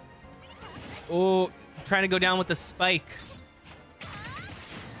 Oh, trying to go down with the spike.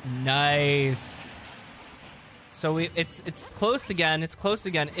 Nice. So it's close again. It's close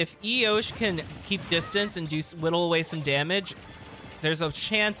again. If Eyosh can keep distance and whittle away some damage, there's a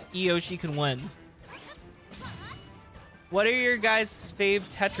chance Eyoshi can win. What are your guys' fave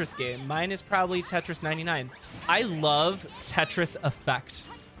Tetris game? Mine is probably Tetris 99. I love Tetris Effect.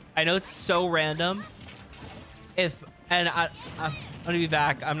 I know it's so random. I'm gonna be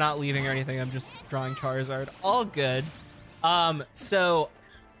back. I'm not leaving or anything. I'm just drawing Charizard. All good. So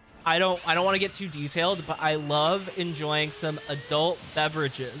I don't want to get too detailed, but I love enjoying some adult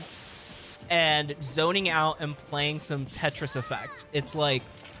beverages and zoning out and playing some Tetris Effect. It's like,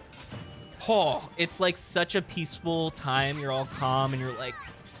 oh, it's like such a peaceful time. You're all calm and you're like,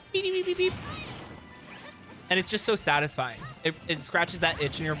 beep, beep, beep, beep. And it's just so satisfying. It scratches that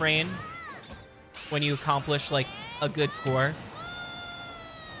itch in your brain when you accomplish like a good score.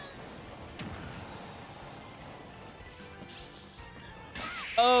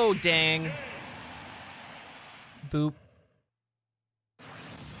 Oh, dang. Boop.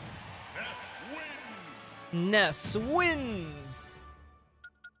 Ness wins.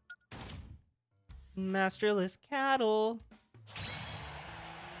 Masterless cattle.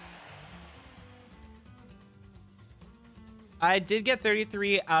 I did get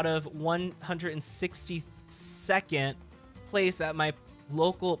 33 out of 162nd place at my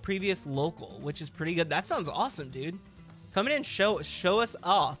previous local, which is pretty good. That sounds awesome, dude. Come in and show us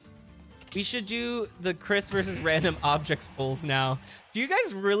off. We should do the Chris versus random objects polls now. Do you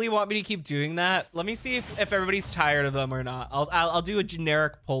guys really want me to keep doing that? Let me see if everybody's tired of them or not. I'll do a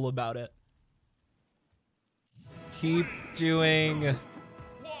generic poll about it. Keep doing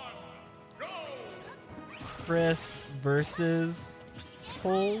Chris versus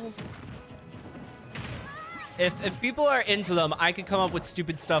polls. If people are into them, I could come up with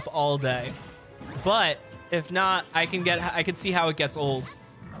stupid stuff all day. But if not, I can see how it gets old.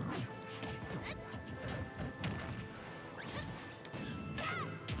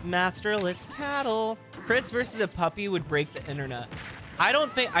 Masterless cattle. Chris versus a puppy would break the internet. I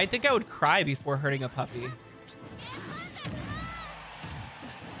think I would cry before hurting a puppy.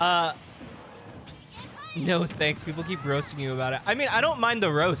 No thanks. People keep roasting you about it. I mean, I don't mind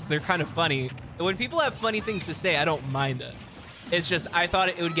the roasts. They're kind of funny. When people have funny things to say, I don't mind it. It's just, I thought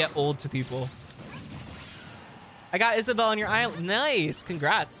it would get old to people. I got Isabelle on your island. Nice.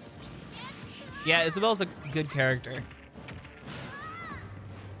 Congrats. Yeah, Isabelle's a good character.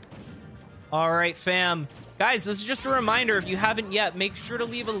 All right, fam. Guys, this is just a reminder. If you haven't yet, make sure to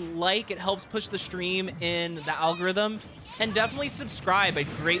leave a like. It helps push the stream in the algorithm. And definitely subscribe. I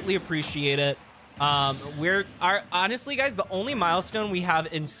greatly appreciate it. Honestly, guys, the only milestone we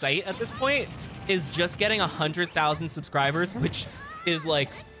have in sight at this point is just getting 100,000 subscribers, which is like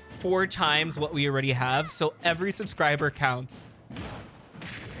 4 times what we already have. So every subscriber counts.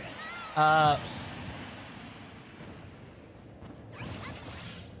 All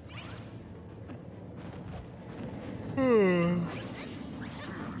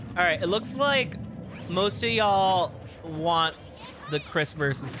right, it looks like most of y'all want the Chris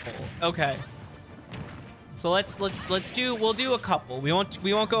versus poll. Okay. So we'll do a couple. We won't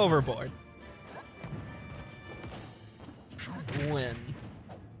go overboard. Win.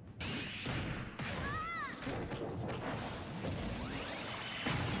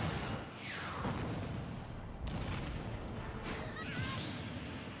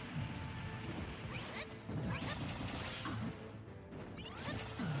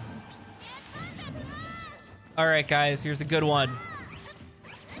 All right, guys, here's a good one.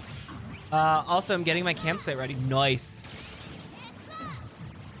 Also, I'm getting my campsite ready. Nice.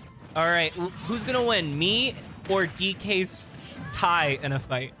 All right, who's gonna win, me or DK's tie in a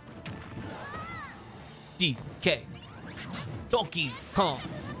fight? DK. Donkey Kong.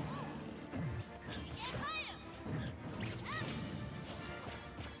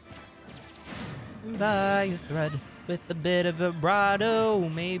 Buy a thread. with a bit of vibrato,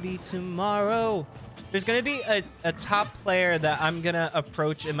 maybe tomorrow. There's gonna be a top player that I'm gonna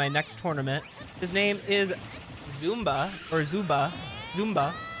approach in my next tournament. His name is Zumba.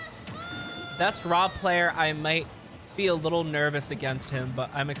 Best raw player. I might be a little nervous against him, but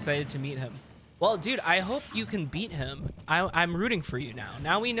I'm excited to meet him. Well, dude, I hope you can beat him. I'm rooting for you now.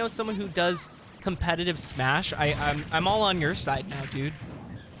 Now we know someone who does competitive Smash. I'm all on your side now, dude.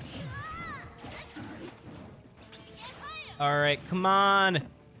 All right, come on.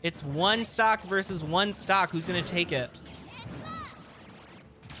 It's one stock versus one stock. Who's gonna take it?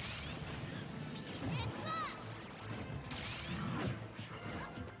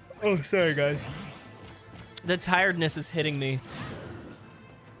 Oh, sorry, guys. The tiredness is hitting me.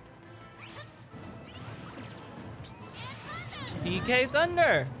 PK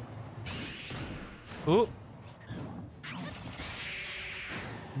Thunder. Ooh.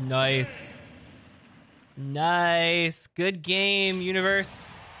 Nice. Nice. Good game,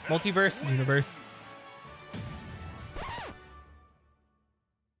 universe. Multiverse. Universe.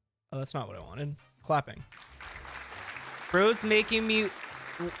 Oh, that's not what I wanted. Clapping. Bro's making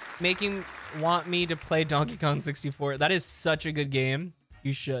want me to play Donkey Kong 64. That is such a good game.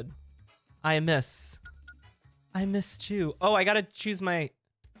 You should. I miss too. Oh, I gotta choose my...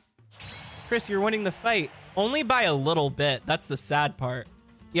 Chris, you're winning the fight. Only by a little bit. That's the sad part.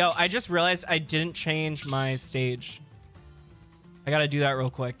 Yo, I just realized I didn't change my stage. I gotta do that real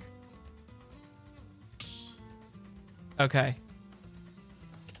quick. Okay.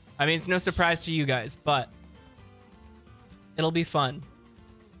 I mean, it's no surprise to you guys, but it'll be fun.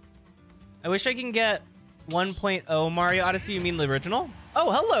 I wish I can get 1.0 Mario Odyssey. You mean the original?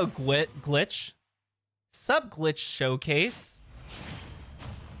 Oh, hello, Glitch. Sup, Glitch Showcase.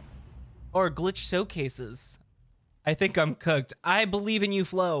 Or Glitch Showcases. I think I'm cooked. I believe in you,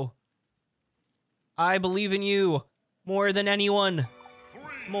 Flo. I believe in you more than anyone.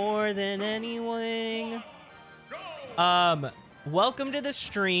 More than anything. Welcome to the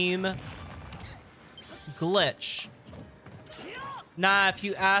stream, Glitch. Nah, if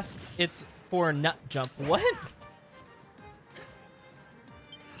you ask, it's for nut jump. What?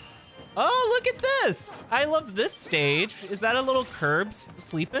 Oh, look at this. I love this stage. Is that a little curb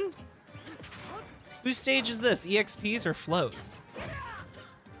sleeping? Whose stage is this? EXP's or Flo's?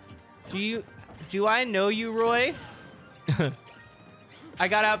 Do I know you, Roy? I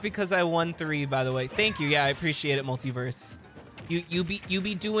got out because I won 3, by the way. Thank you. Yeah, I appreciate it, Multiverse. You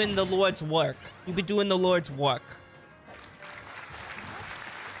be doing the Lord's work. You be doing the Lord's work.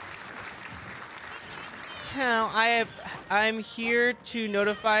 Now, I'm here to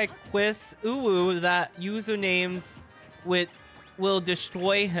notify Quiz Uwu that usernames will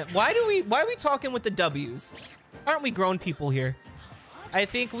destroy him. Why are we talking with the W's? Aren't we grown people here? I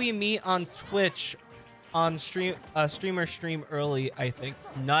think we meet on Twitch on streamer stream early, I think.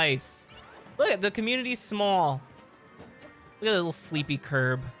 Nice. Look at the community's small. Look at a little sleepy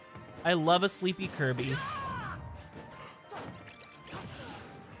Curb. I love a sleepy Kirby.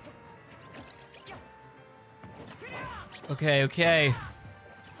 Okay, okay.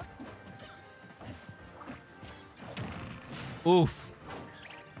 Oof.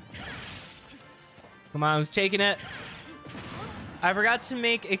 Come on, who's taking it? I forgot to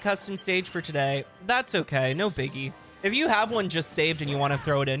make a custom stage for today. That's okay, no biggie. If you have one just saved and you want to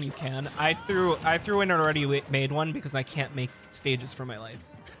throw it in, you can. I threw in an already made one because I can't make stages for my life.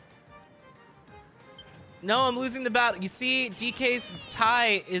 No, I'm losing the battle. You see, DK's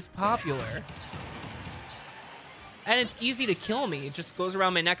tie is popular. And it's easy to kill me. It just goes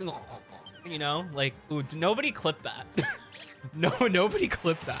around my neck and, you know, like, ooh, nobody clip that. No, nobody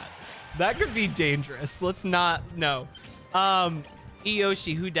clip that. That could be dangerous. Let's not, no.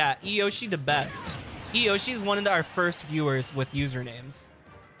 Eyoshi, who dat? Eyoshi the best. Eyoshi is one of our first viewers with usernames.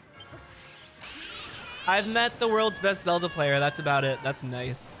 I've met the world's best Zelda player. That's about it. That's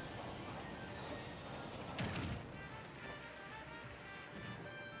nice.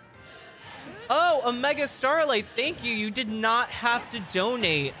 Oh, Omega Starlight, thank you. You did not have to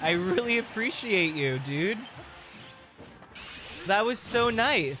donate. I really appreciate you, dude. That was so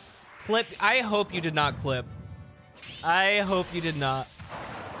nice. Clip, I hope you did not clip. I hope you did not.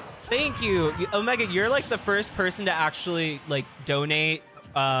 Thank you. Omega, you're like the first person to actually like donate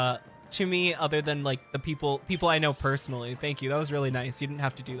to me other than like the people I know personally. Thank you. That was really nice. You didn't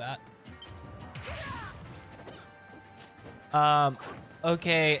have to do that.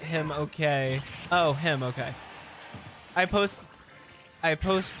 Okay, him, okay. Oh, him, okay. I post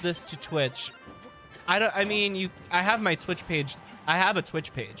this to Twitch. I mean, I have my Twitch page. I have a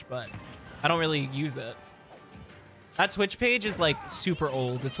Twitch page, but I don't really use it. That Twitch page is like super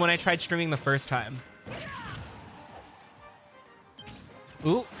old. It's when I tried streaming the first time.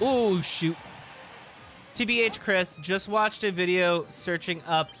 Ooh, shoot. TBH Chris, just watched a video searching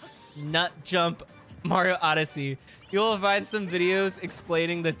up nut jump Mario Odyssey. You'll find some videos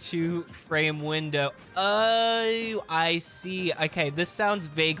explaining the 2-frame window. Oh, I see. Okay, this sounds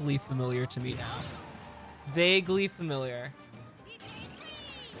vaguely familiar to me now. Vaguely familiar.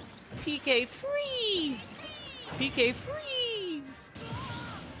 PK freeze! PK freeze!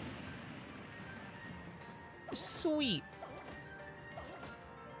 Sweet.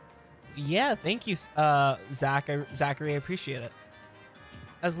 Yeah, thank you, Zachary. I appreciate it.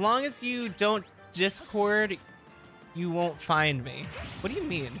 As long as you don't Discord, you won't find me. What do you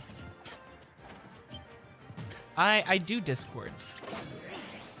mean? I do Discord.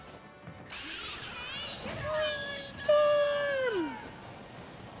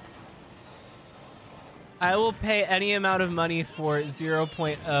 I will pay any amount of money for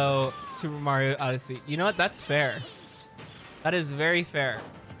 0.0 Super Mario Odyssey. You know what? That's fair. That is very fair.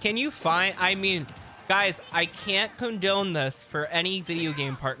 Can you find, I mean, guys, I can't condone this for any video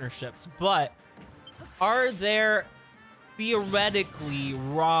game partnerships, but are there theoretically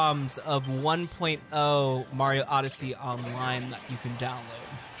ROMs of 1.0 Mario Odyssey online that you can download?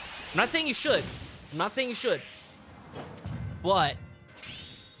 I'm not saying you should. I'm not saying you should. But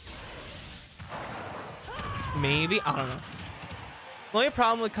maybe, I don't know. The only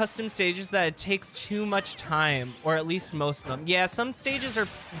problem with custom stages is that it takes too much time, or at least most of them. Yeah, some stages are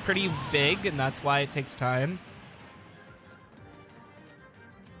pretty big, and that's why it takes time.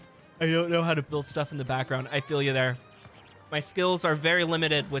 I don't know how to build stuff in the background. I feel you there. My skills are very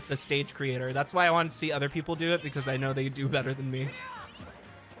limited with the stage creator. That's why I want to see other people do it, because I know they do better than me.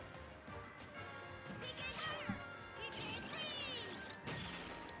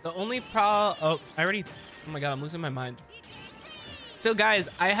 The only oh my god, I'm losing my mind. So guys,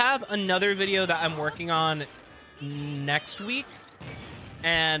 I have another video that I'm working on next week,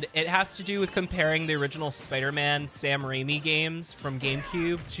 and it has to do with comparing the original Spider-Man Sam Raimi games from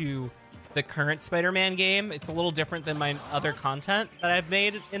GameCube to the current Spider-Man game. It's a little different than my other content that I've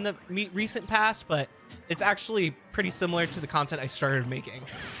made in the recent past, but it's actually pretty similar to the content I started making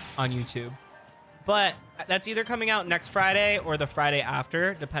on YouTube. But that's either coming out next Friday or the Friday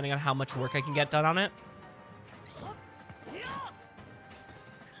after, depending on how much work I can get done on it.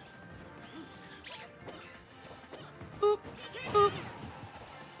 Boop, boop.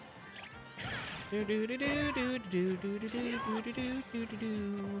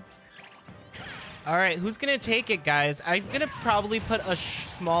 All right, who's gonna take it, guys? I'm gonna probably put a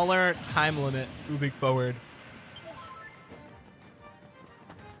smaller time limit moving forward.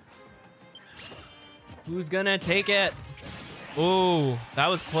 Who's gonna take it? Ooh, that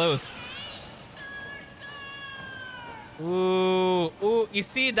was close. Ooh, ooh, you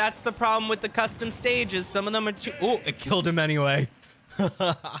see, that's the problem with the custom stages. Some of them are too, ooh, it killed him anyway.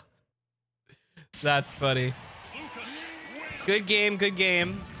 That's funny. Good game, good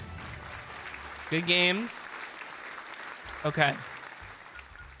game. Good games. Okay.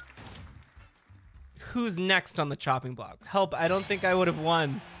 Who's next on the chopping block? Help, I don't think I would have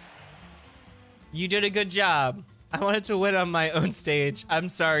won. You did a good job. I wanted to win on my own stage. I'm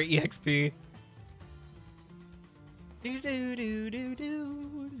sorry, EXP. Do do do do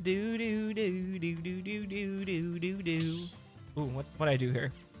do do do do do do do do do do. Ooh, what I do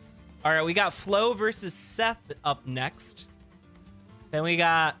here? All right, we got Flo versus Seth up next. Then we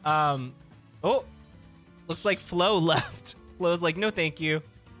got oh, looks like Flo left. Flo's like, no, thank you.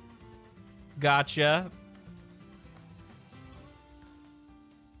 Gotcha.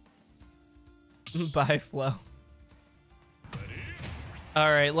 Bye, Flo. All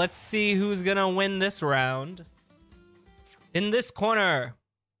right, let's see who's gonna win this round. In this corner.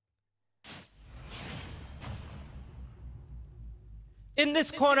 In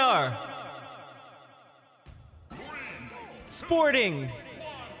this corner. Sporting.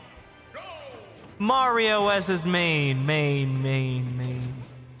 Mario as his main.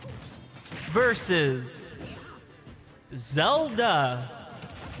 Versus Zelda.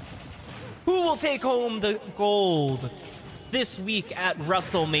 Who will take home the gold this week at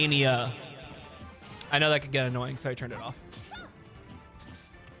WrestleMania? I know that could get annoying, so I turned it off.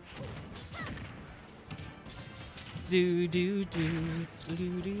 Do do do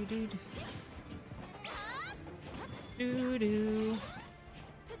do do do do do.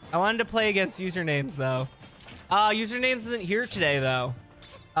 I wanted to play against Usernames though. Usernames isn't here today though.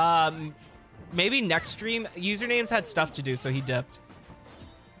 Maybe next stream. Usernames had stuff to do, so he dipped.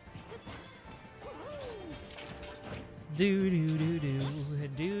 Do do do do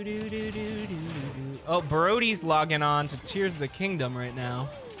do do do do do. Oh, Brody's logging on to Tears of the Kingdom right now.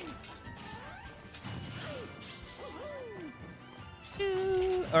 Do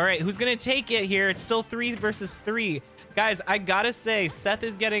All right, who's gonna take it here? It's still 3 versus 3. Guys, I gotta say, Seth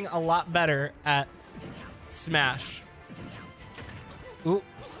is getting a lot better at Smash. Ooh.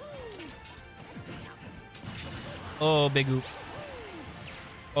 Oh, big oop.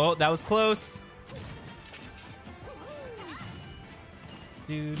 Oh, that was close.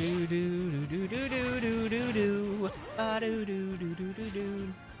 Do do do do do do do do do ba do do do do do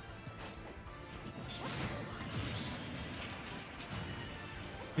do.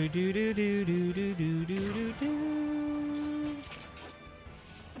 Do do do do do do do do do.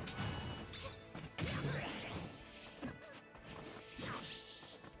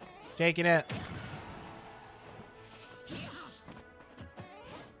 He's taking it.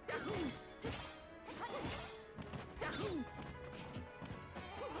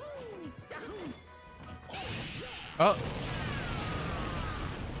 Oh.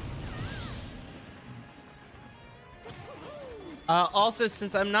 Also,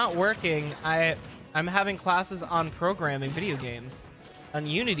 since I'm not working, I'm having classes on programming video games on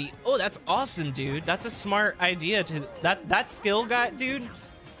Unity. Oh, that's awesome, dude. That's a smart idea. That skill guy, dude,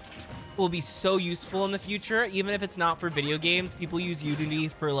 will be so useful in the future. Even if it's not for video games, people use Unity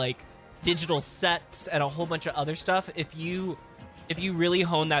for like digital sets and a whole bunch of other stuff. If you really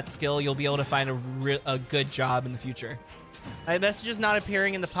hone that skill, you'll be able to find a good job in the future. My message is not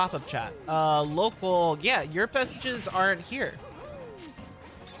appearing in the pop-up chat. Local, yeah, your messages aren't here.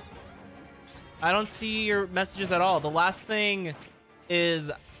 I don't see your messages at all. The last thing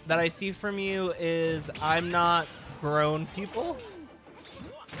is that I see from you is I'm not grown people.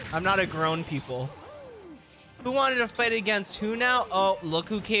 I'm not a grown people. Who wanted to fight against who now? Oh, look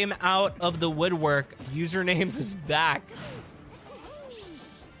who came out of the woodwork. Usernames is back.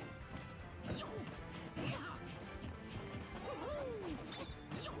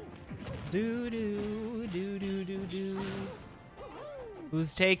 Do do do do do do.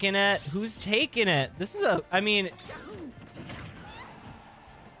 Who's taking it? Who's taking it? This is a, I mean,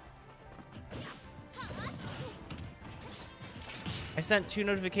 I sent 2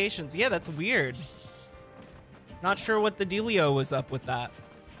 notifications. Yeah, that's weird. Not sure what the dealio was up with that.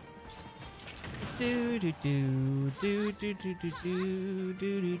 Do do do do do do do do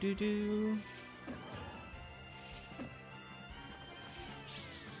do do do.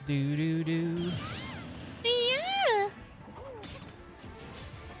 Do do do. Yeah.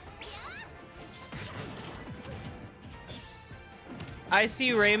 I see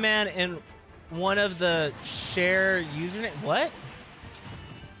Rayman in one of the share username. What?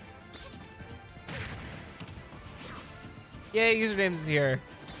 Yeah, usernames is here.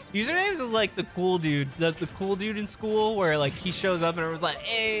 Usernames is like the cool dude, the cool dude in school where like he shows up and everyone's like,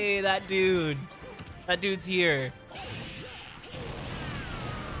 hey, that dude's here.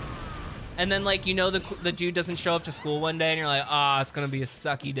 And then like, you know, the dude doesn't show up to school one day and you're like, ah, it's gonna be a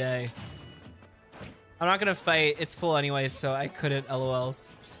sucky day. I'm not gonna fight, it's full anyway, so I couldn't, LOLs.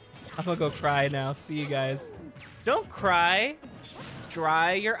 I'm gonna go cry now, see you guys. Don't cry,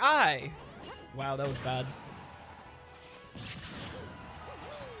 dry your eye. Wow, that was bad.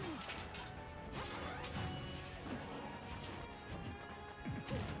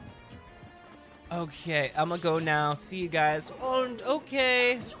 Okay, I'm gonna go now. See you guys. Oh,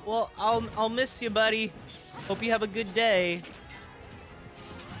 okay. Well, I'll miss you, buddy. Hope you have a good day.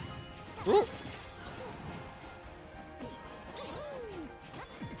 Ooh.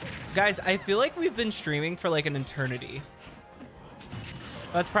 Guys, I feel like we've been streaming for like an eternity.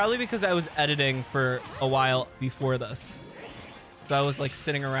 That's probably because I was editing for a while before this. So I was like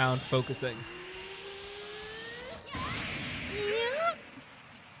sitting around focusing.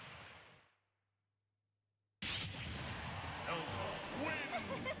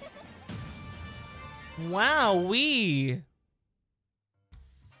 Wow-wee.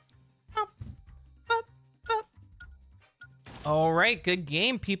 All right, good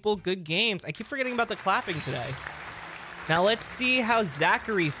game, people, good games. I keep forgetting about the clapping today. Now let's see how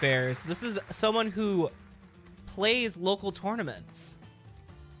Zachary fares. This is someone who plays local tournaments.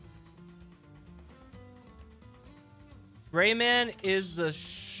 Rayman is the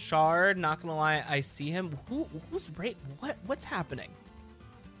shard, not gonna lie, I see him. Who's Ray? What's happening?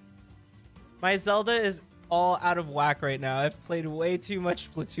 My Zelda is all out of whack right now. I've played way too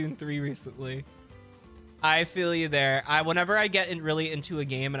much Splatoon 3 recently. I feel you there. Whenever I get really into a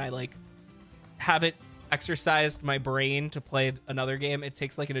game and I like haven't exercised my brain to play another game, it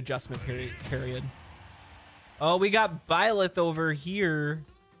takes like an adjustment period. Oh, we got Byleth over here.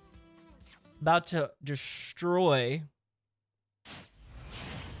 About to destroy.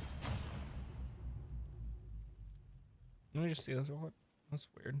 Let me just see this real quick. That's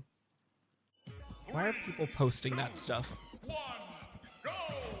weird. Why are people posting that stuff? 1, go!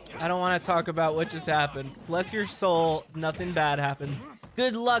 I don't want to talk about what just happened. Bless your soul. Nothing bad happened.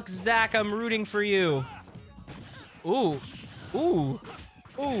 Good luck, Zach. I'm rooting for you. Ooh. Ooh.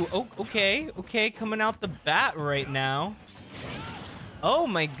 Ooh. Oh, okay. Okay. Coming out the bat right now. Oh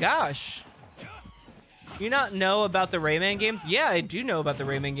my gosh. You not know about the Rayman games? Yeah, I do know about the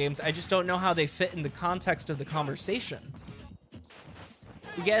Rayman games. I just don't know how they fit in the context of the conversation.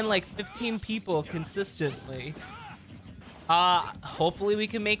 We're getting like 15 people consistently. Hopefully we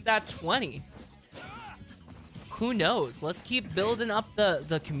can make that 20. Who knows? Let's keep building up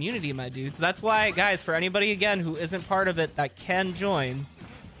the community, my dudes. That's why, guys, for anybody, again, who isn't part of it that can join,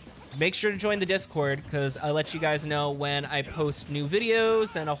 make sure to join the Discord, because I let you guys know when I post new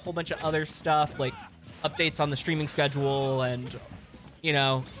videos and a whole bunch of other stuff, like updates on the streaming schedule, and, you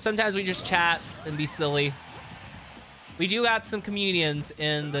know, sometimes we just chat and be silly. We do got some comedians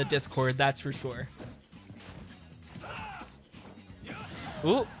in the Discord, that's for sure.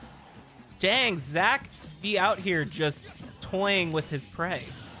 Ooh. Dang, Zach be out here just toying with his prey.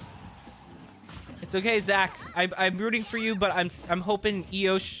 It's okay, Zach. I'm rooting for you, but I'm hoping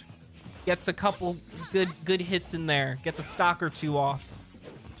Eosh gets a couple good hits in there, gets a stock or two off.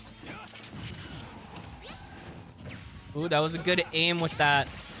 Ooh, that was a good aim with that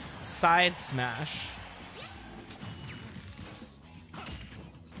side smash.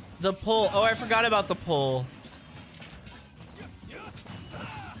 The pull. Oh, I forgot about the pull. Let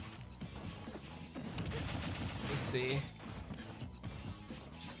me see.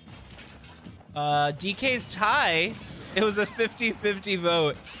 DK's tie. It was a 50-50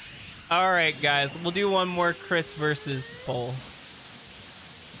 vote. All right, guys. We'll do one more Chris versus poll.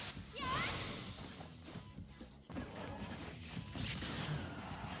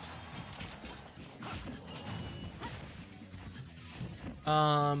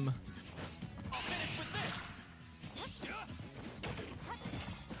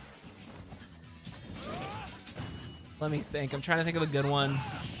 Let me think. I'm trying to think of a good one.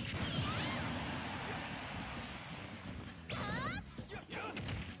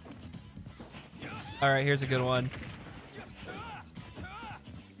 All right, here's a good one.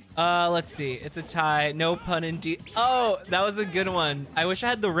 Let's see. It's a tie. No pun indeed. Oh, that was a good one. I wish I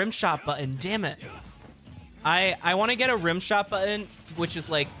had the rim shot button. Damn it. I want to get a rim shot button, which is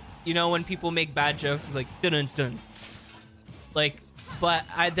like, you know, when people make bad jokes, it's like dun dun dun. Tss. Like, but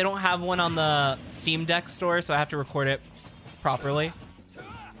they don't have one on the Steam Deck store, so I have to record it properly.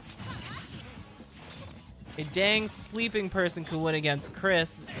 A dang sleeping person could win against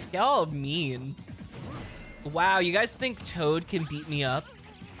Chris. Y'all mean. Wow, you guys think Toad can beat me up?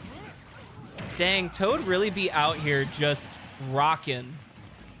 Dang, Toad really be out here just rocking.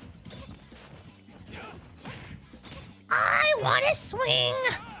 I want to swing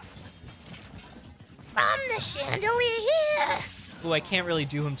from the chandelier. Ooh, I can't really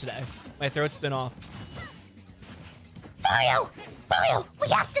do him today. My throat's been off. Mario! Mario! We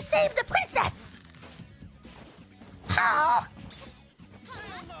have to save the princess! Oh!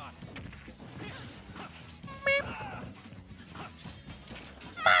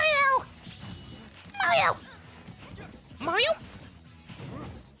 Mario! Mario! Mario?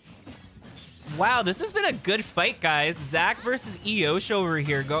 Wow, this has been a good fight, guys. Zach versus Eosh over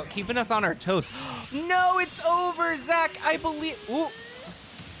here, keeping us on our toes. No, it's over, Zach. I believe. Ooh,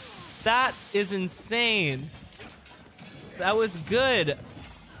 that is insane. That was good.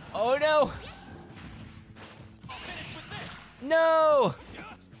 Oh no. No.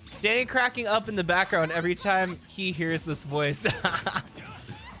 Danny cracking up in the background every time he hears this voice.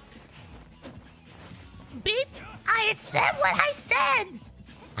 Beep! I had said what I said.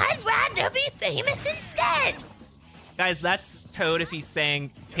 I'd rather be famous instead. Guys, that's Toad if he's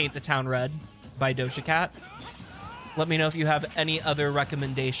saying Paint the Town Red by Doja Cat. Let me know if you have any other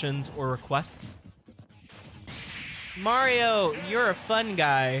recommendations or requests. Mario, you're a fun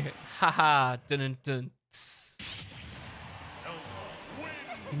guy. Haha. Dun dun dun.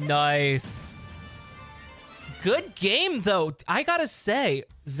 Nice. Good game, though. I gotta say,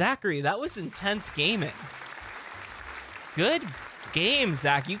 Zachary, that was intense gaming. Good game,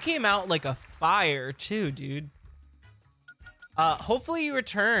 Zach. You came out like a fire, too, dude. Hopefully you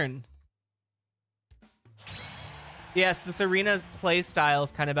return. Yes, this arena's play style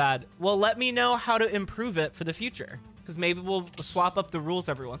is kind of bad. Well, let me know how to improve it for the future, because maybe we'll swap up the rules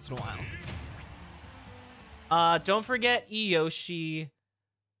every once in a while. Don't forget, Eoshi.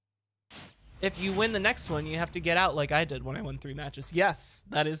 If you win the next one, you have to get out like I did when I won 3 matches. Yes,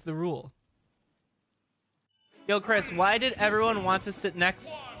 that is the rule. Yo, Chris, why did everyone want to sit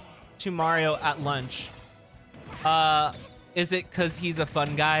next to Mario at lunch? Is it because he's a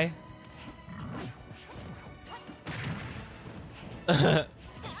fun guy?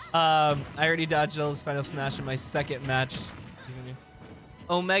 I already dodged Ella's final smash in my second match.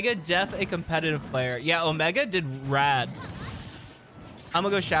 Omega def a competitive player. Yeah, Omega did rad. I'm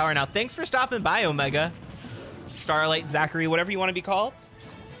gonna go shower now. Thanks for stopping by, Omega. Starlight, Zachary, whatever you want to be called.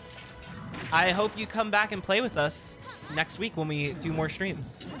 I hope you come back and play with us next week when we do more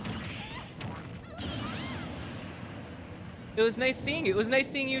streams. It was nice seeing you. It was nice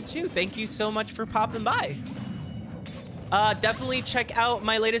seeing you too. Thank you so much for popping by. Definitely check out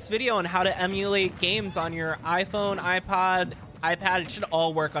my latest video on how to emulate games on your iPhone, iPod, iPad. It should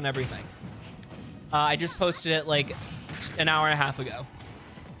all work on everything. I just posted it like an hour and a half ago.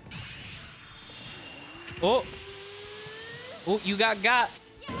 Oh, you got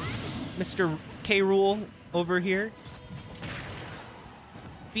Mr. K. Rule over here.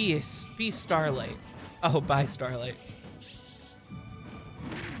 Be Starlight. Oh, bye, Starlight.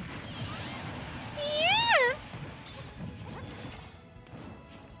 Yeah.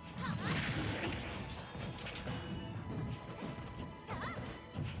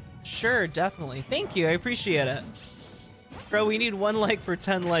 Sure, definitely. Thank you. I appreciate it. Bro, we need 1 like for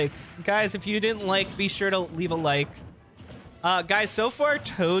 10 likes. Guys, if you didn't like, be sure to leave a like. Guys, so far,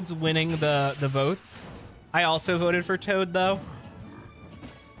 Toad's winning the votes. I also voted for Toad, though.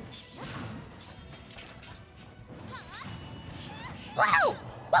 Whoa!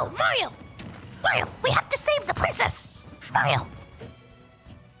 Whoa, Mario! Mario, we have to save the princess! Mario!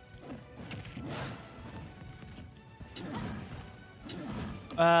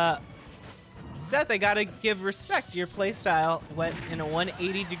 Seth, I gotta give respect. Your playstyle went in a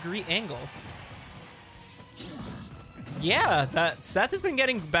 180-degree angle. Yeah, Seth has been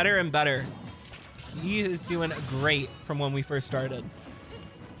getting better and better. He is doing great from when we first started.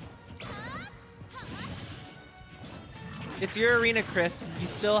 It's your arena, Chris. You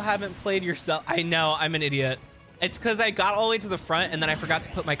still haven't played yourself. I know, I'm an idiot. It's because I got all the way to the front and then I forgot to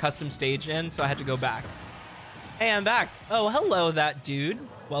put my custom stage in, so I had to go back. Hey, I'm back. Oh, hello, that dude.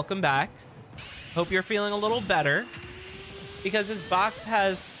 Welcome back. Hope you're feeling a little better. Because his box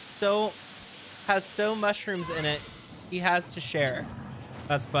has so mushrooms in it, he has to share.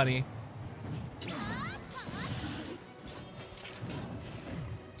 That's funny.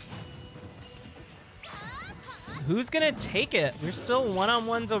 Who's gonna take it? We're still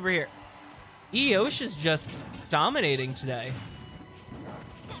one-on-ones over here. Eosh is just dominating today.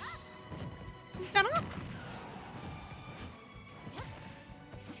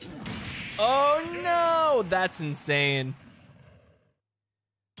 Oh no, that's insane.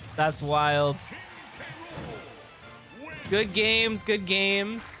 That's wild. Good games, good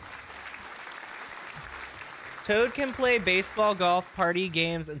games. Toad can play baseball, golf, party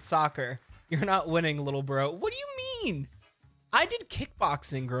games, and soccer. You're not winning, little bro. What do you mean? I did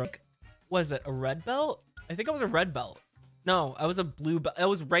kickboxing, bro. Was it a red belt? I think I was a red belt. No, I was a blue belt. That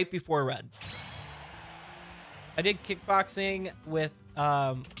was right before red. I did kickboxing with,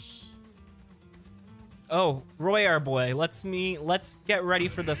 oh, Roy, our boy. Let's get ready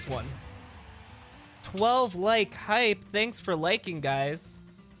for this one. 12 like hype. Thanks for liking, guys.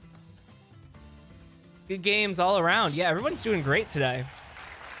 Good games all around. Yeah, everyone's doing great today.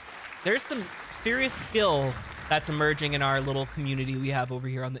 There's some serious skill that's emerging in our little community we have over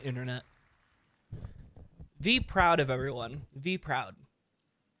here on the internet. Be proud of everyone. Be proud.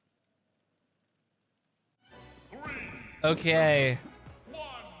 Okay. 3, 2, 1,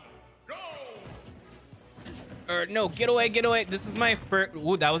 go! No, get away, get away. This is my first.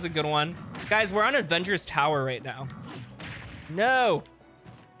 Ooh, that was a good one. Guys, we're on Avengers Tower right now. No.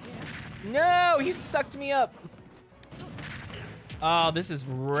 No, he sucked me up. Oh, this is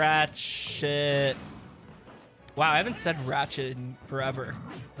ratchet. Wow, I haven't said ratchet in forever.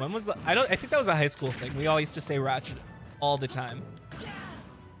 When was the, I think that was a high school thing. We all used to say ratchet all the time.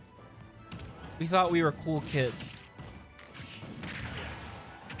 We thought we were cool kids.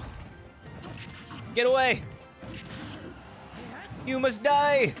 Get away. You must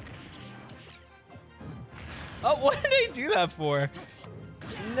die. Oh, what did I do that for?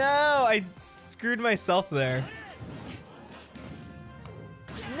 No, I screwed myself there.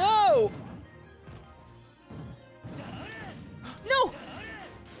 No! No!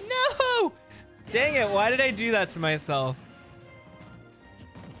 No! Dang it, why did I do that to myself?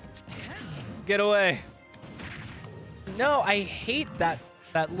 Get away. No, I hate that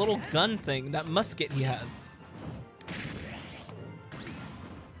little gun thing, that musket he has.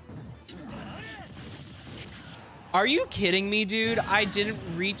 Are you kidding me, dude? I didn't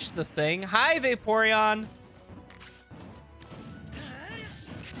reach the thing. Hi, Vaporeon.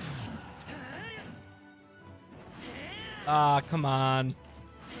 Ah, come on.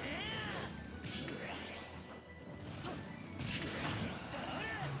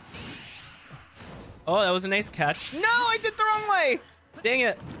 Oh, that was a nice catch. No, I did the wrong way. Dang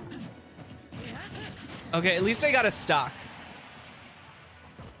it. Okay, at least I got a stock.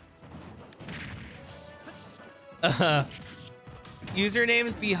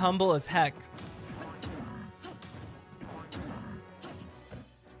 Usernames be humble as heck.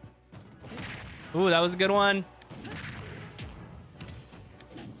 Ooh, that was a good one.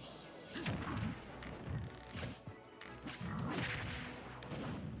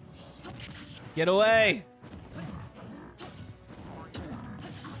 Get away.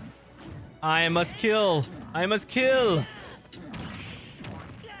 I must kill. I must kill.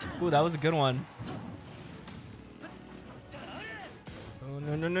 Ooh, that was a good one. Oh,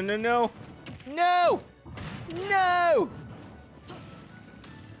 no, no, no, no, no. No! No!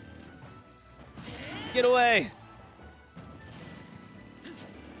 Get away.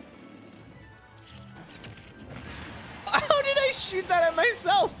 How did I shoot that at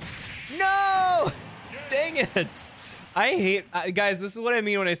myself? No! Dang it. I hate, guys, this is what I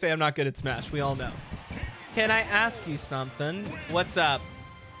mean when I say I'm not good at Smash. We all know. Can I ask you something? What's up?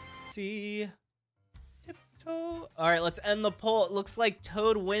 See. Tiptoe. All right, let's end the poll. It looks like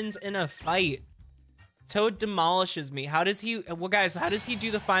Toad wins in a fight. Toad demolishes me. How does he, well guys, how does he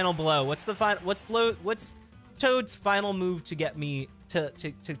do the final blow? What's the final, what's Toad's final move to get me, to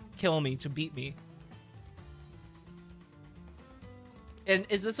kill me, to beat me? And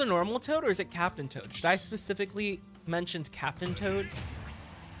is this a normal Toad or is it Captain Toad? Should I specifically mention Captain Toad?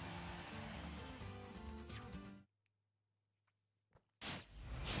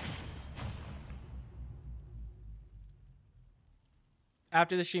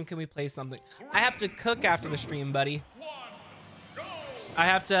 After the stream, can we play something? I have to cook after the stream, buddy. I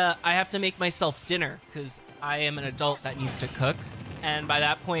have to make myself dinner because I am an adult that needs to cook. And by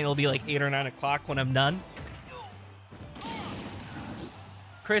that point, it'll be like 8 or 9 o'clock when I'm done.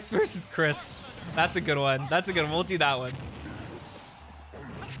 Chris versus Chris. That's a good one. That's a good one. We'll do that one.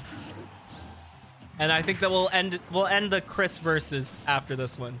 And I think that we'll end the Chris versus after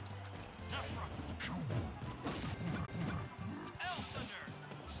this one.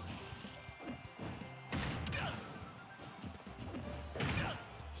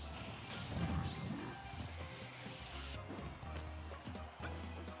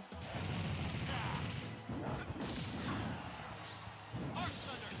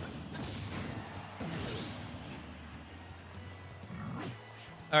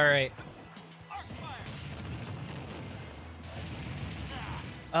 All right.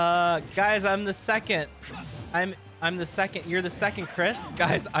 Guys, I'm the second. I'm the second. You're the second, Chris.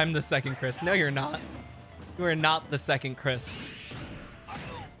 Guys, I'm the second, Chris. No, you're not. You are not the second, Chris.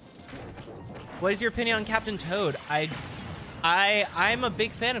 What is your opinion on Captain Toad? I'm a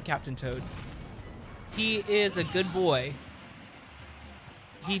big fan of Captain Toad. He is a good boy.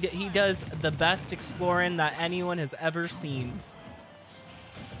 He does the best exploring that anyone has ever seen.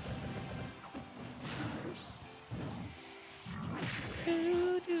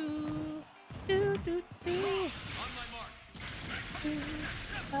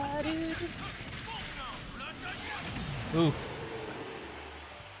 Oof.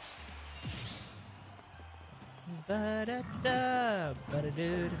 Ba-da-da,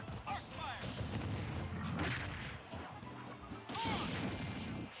 ba-da-dude.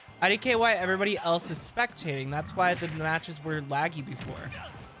 I didn't care why everybody else is spectating. That's why the matches were laggy before.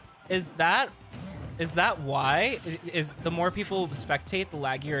 Is that why? Is the more people spectate, the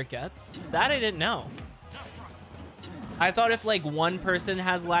laggier it gets? That I didn't know. I thought if like one person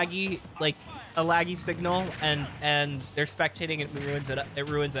has laggy, like a laggy signal and they're spectating, it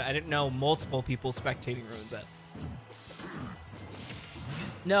ruins it. I didn't know multiple people spectating ruins it.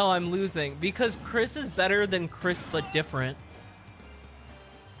 No, I'm losing because Chris is better than Chris but different.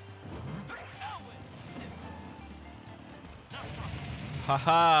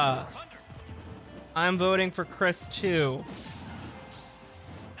 Haha. I'm voting for Chris too.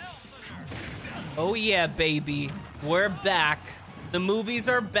 Oh yeah, baby. We're back. The movies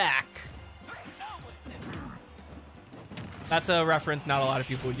are back. That's a reference not a lot of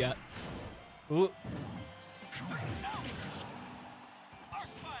people would get. Ooh.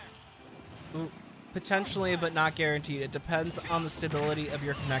 Ooh. Potentially, but not guaranteed. It depends on the stability of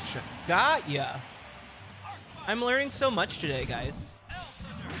your connection. Got ya. I'm learning so much today, guys.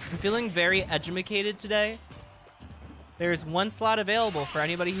 I'm feeling very educated today. There's one slot available for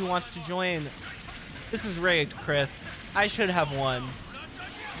anybody who wants to join. This is rigged, Chris. I should have won.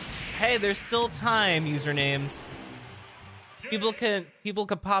 Hey, there's still time, usernames. People can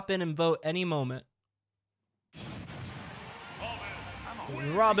pop in and vote any moment.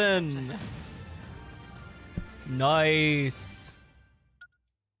 Robin. Nice.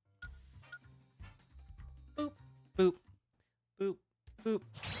 Boop. Boop. Boop.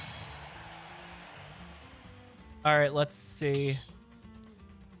 All right, let's see.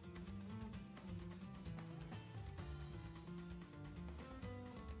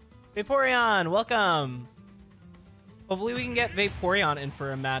 Vaporeon, welcome. Hopefully we can get Vaporeon in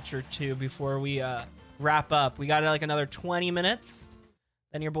for a match or two before we wrap up. We got like another 20 minutes.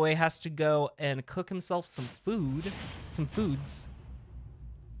 Then your boy has to go and cook himself some food, some foods.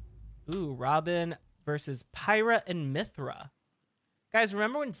 Ooh, Robin versus Pyra and Mithra. Guys,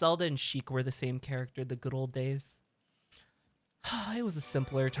 remember when Zelda and Sheik were the same character, the good old days? It was a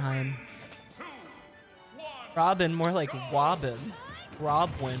simpler time. Robin, more like Wobbin.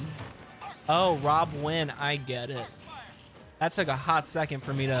 Robwin. Oh, Robwin, I get it. That took a hot second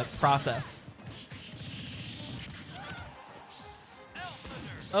for me to process.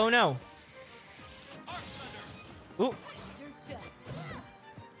 Oh no. Ooh.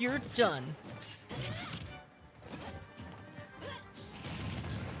 You're done.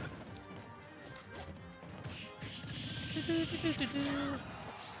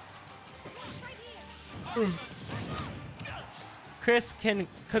 Chris can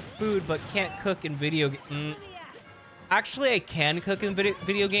cook food but can't cook in video Actually, I can cook in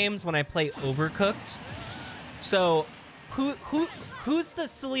video games when I play Overcooked. So, who's the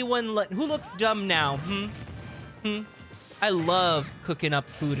silly one? Who looks dumb now? I love cooking up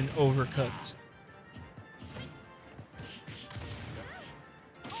food in Overcooked.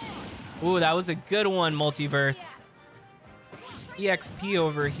 Ooh, that was a good one, Multiverse. EXP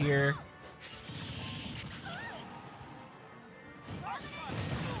over here.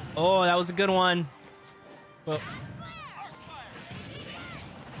 Oh, that was a good one. Oh,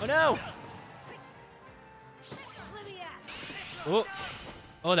 oh no! Oh.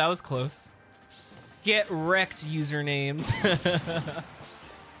 Oh, that was close. Get wrecked, usernames.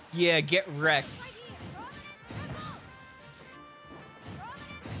 Yeah, get wrecked.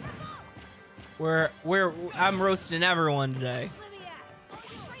 I'm roasting everyone today.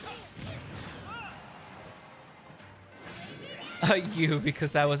 You,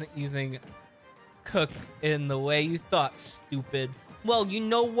 because I wasn't using cook in the way you thought, stupid. Well, you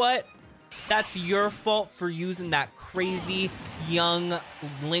know what? That's your fault for using that crazy young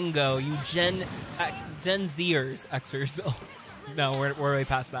lingo. You Gen Zers, Xers. Oh, no, we're way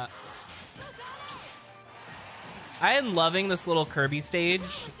past that. I am loving this little Kirby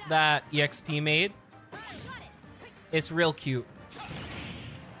stage that EXP made. It's real cute.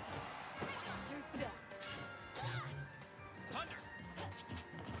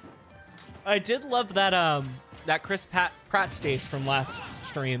 I did love that that Chris Pratt stage from last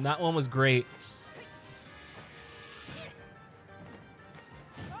stream. That one was great.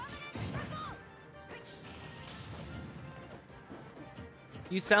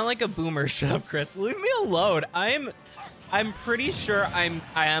 You sound like a boomer. Shut up, Chris. Leave me alone. I'm pretty sure I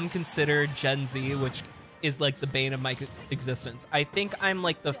am considered Gen Z, which is like the bane of my existence. I think I'm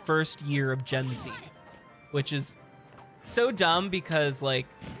like the first year of Gen Z, which is so dumb because like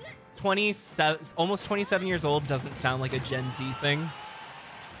 27, almost 27 years old doesn't sound like a Gen Z thing.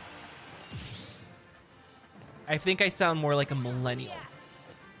 I think I sound more like a millennial.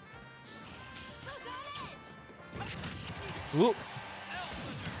 Ooh.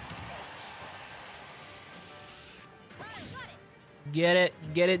 Get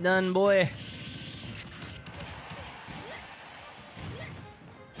it done, boy.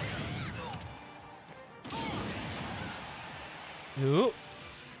 Ooh.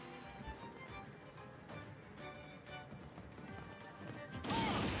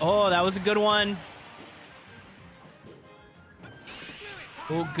 Oh, that was a good one.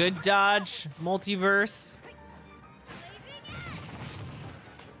 Oh, good dodge, Multiverse.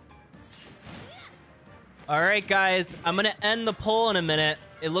 All right, guys, I'm gonna end the poll in a minute.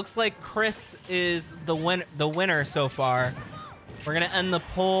 It looks like Chris is the winner so far. We're gonna end the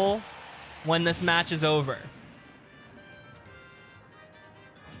poll when this match is over.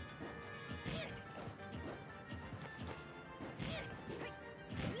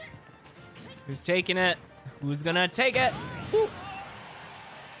 Who's taking it? Who's gonna take it? Woo.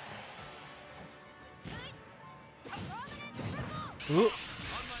 Ooh.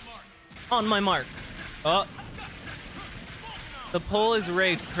 On my mark. Oh. The poll is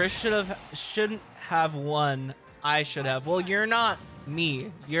rigged. Chris shouldn't have won. I should have. Well, you're not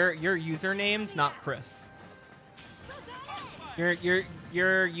me. Your username's not Chris. Your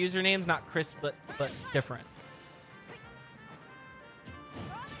username's not Chris, but different.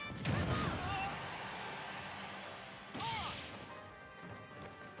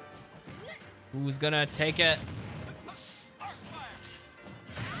 Who's gonna take it?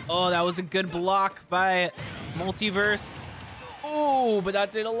 Oh, that was a good block by Multiverse. Oh, but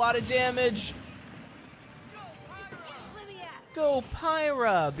that did a lot of damage. Go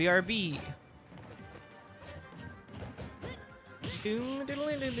Pyra, BRB.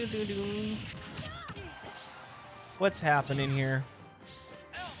 What's happening here?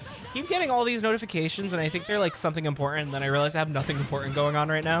 Keep getting all these notifications, and I think they're like something important, and then I realize I have nothing important going on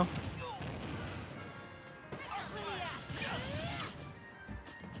right now.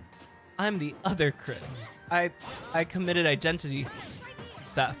 I'm the other Chris. I committed identity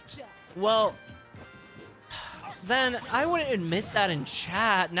theft. Well, then I wouldn't admit that in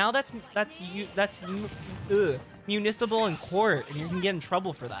chat. Now that's municipal in court, and you can get in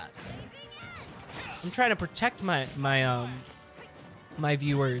trouble for that. I'm trying to protect my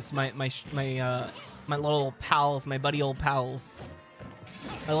viewers, my little pals, my buddy old pals,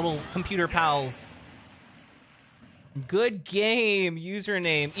 my little computer pals. Good game,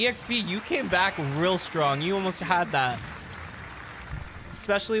 username. EXP, you came back real strong. You almost had that.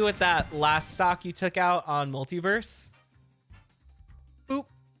 Especially with that last stock you took out on Multiverse. Boop,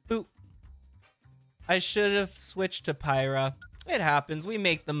 boop. I should have switched to Pyra. It happens. We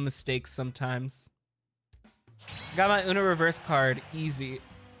make the mistakes sometimes. Got my Una reverse card. Easy.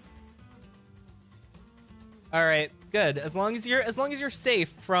 All right, good. As long as you're safe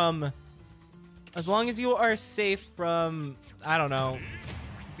from, as long as you are safe from, I don't know,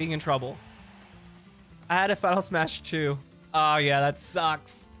 being in trouble. I had a Final Smash too. Oh yeah, that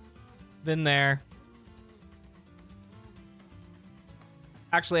sucks. Been there.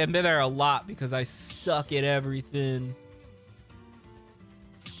 Actually, I've been there a lot because I suck at everything.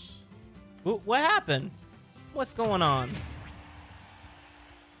 Ooh, what happened? What's going on?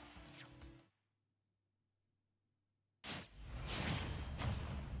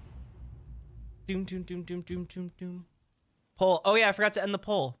 Doom, doom, doom, doom, doom, doom, doom. Poll. Oh yeah, I forgot to end the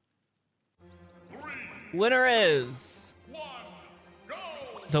poll. Winner is...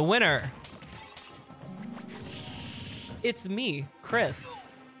 The winner. It's me, Chris.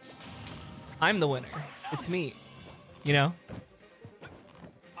 I'm the winner. It's me. You know?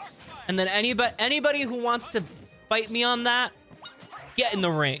 And then anybody who wants to fight me on that, get in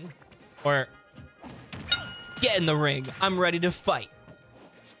the ring. Or get in the ring. I'm ready to fight.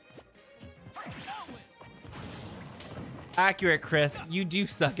 Accurate, Chris. You do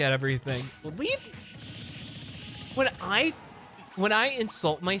suck at everything. Leave. When I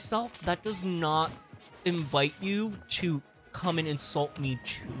insult myself, that does not invite you to come and insult me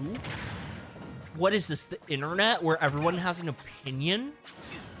too. What is this, the internet where everyone has an opinion?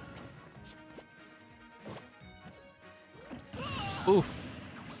 Oof.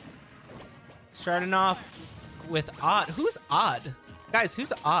 Starting off with Odd. Who's Odd? Guys,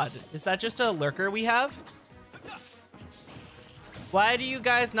 who's Odd? Is that just a lurker we have? Why do you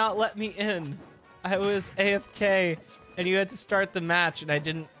guys not let me in? I was AFK and you had to start the match and I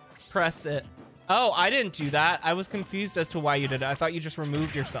didn't press it. Oh, I didn't do that. I was confused as to why you did it. I thought you just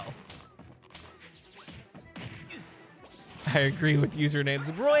removed yourself. I agree with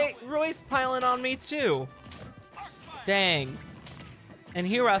usernames. Roy's piling on me too. Dang. And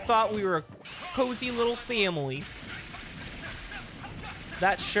here I thought we were a cozy little family.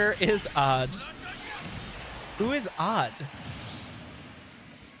 That sure is odd. Who is Odd?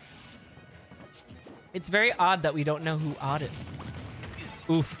 It's very odd that we don't know who Odd is.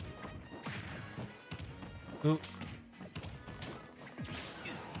 Oof. Ooh.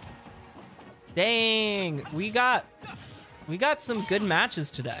 Dang, we got some good matches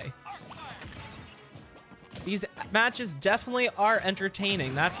today. These matches definitely are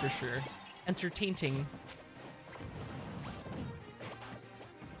entertaining, that's for sure. Entertaining.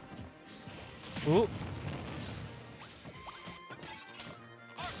 Ooh.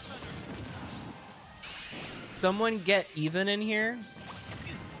 Someone get even in here?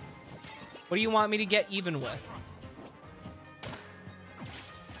 What do you want me to get even with?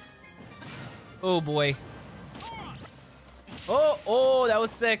 Oh boy. Oh, that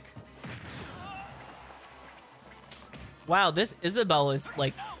was sick. Wow, this Isabelle is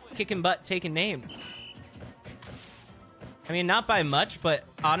like kicking butt, taking names. I mean, not by much, but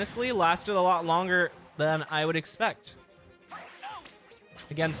honestly lasted a lot longer than I would expect.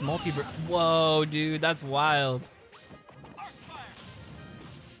 Against Multiverse. Whoa, dude, that's wild.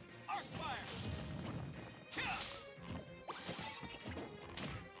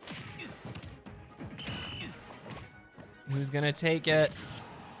 Who's gonna take it?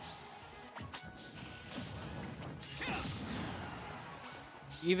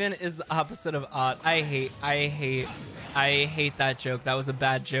 Even is the opposite of odd. I hate that joke. That was a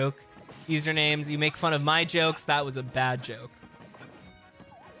bad joke. Usernames, you make fun of my jokes. That was a bad joke.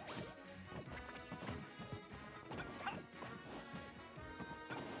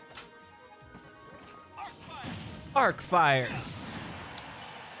 Arc fire.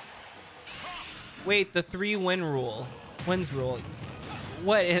 Wait, the 3 wins rule.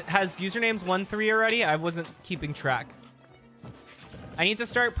 What, it has usernames 1-3 already? I wasn't keeping track. I need to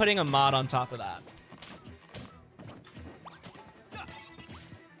start putting a mod on top of that.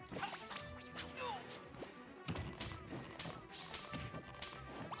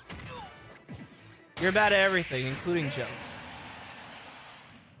 You're bad at everything, including jokes.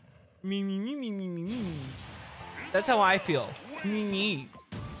 Me, me, me, me, me, me, me. That's how I feel. Me, me.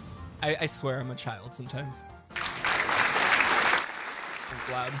 I swear I'm a child sometimes. It's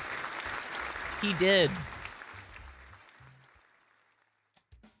loud. He did.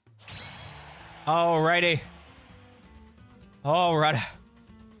 Alrighty. Alright.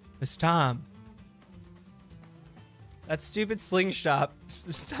 It's time. That stupid slingshot.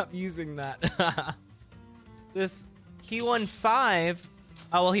 Stop using that. This key 1-5.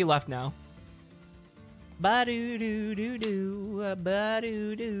 Oh, well, he left now. Ba-do-do-do-do.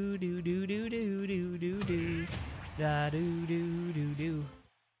 Ba-do-do-do-do-do-do-do-do-do. Da-do-do-do-do.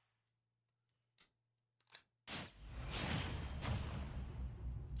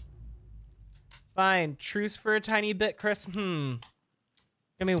 Fine. Truce for a tiny bit, Chris. Give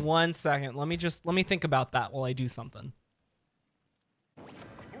me 1 second. Let me think about that while I do something. 3,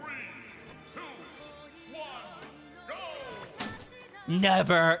 2, 1, go!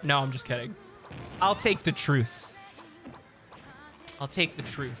 Never. No, I'm just kidding. I'll take the truce. I'll take the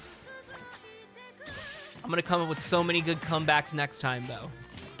truce. I'm gonna come up with so many good comebacks next time, though.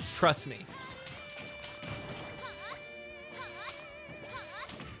 Trust me.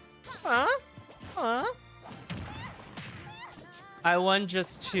 Huh? I won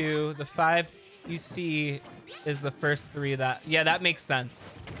just 2. The 5 you see is the first 3 that... Yeah, that makes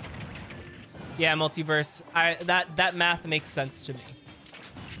sense. Yeah, multiverse. That math makes sense to me.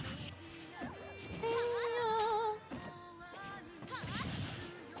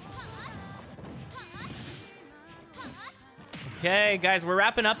 Okay, guys, we're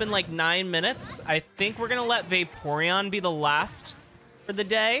wrapping up in like 9 minutes. I think we're gonna let Vaporeon be the last for the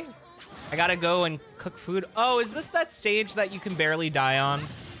day. I gotta go and cook food. Oh, is this that stage that you can barely die on?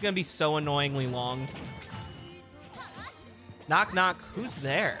 This is gonna be so annoyingly long. Knock, knock, who's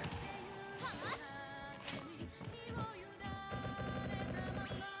there?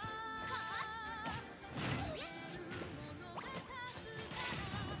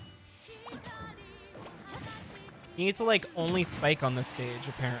 You need to like only spike on this stage,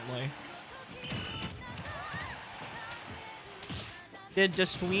 apparently. Did the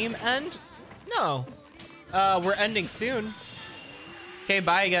stream end? No. We're ending soon. Okay,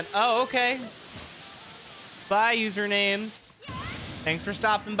 bye again. Oh, okay. Bye, usernames. Thanks for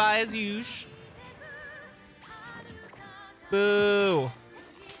stopping by as usual. Boo.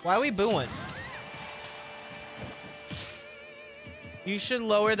 Why are we booing? You should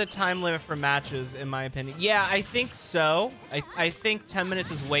lower the time limit for matches, in my opinion. Yeah, I think so. I think 10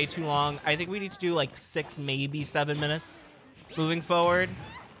 minutes is way too long. I think we need to do like 6, maybe 7 minutes moving forward.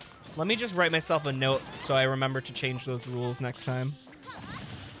 Let me just write myself a note so I remember to change those rules next time.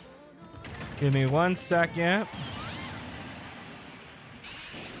 Give me 1 second.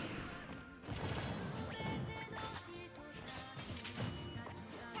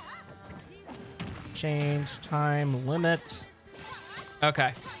 Change time limit.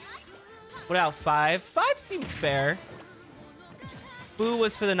 Okay. What out? 5? 5 seems fair. Boo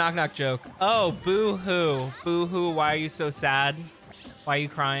was for the knock knock joke. Oh, boo hoo. Boo hoo, why are you so sad? Why are you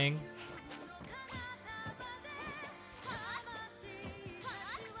crying?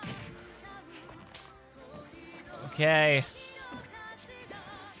 Okay.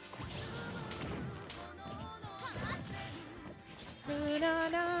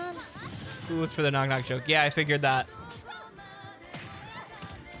 Boo was for the knock knock joke. Yeah, I figured that.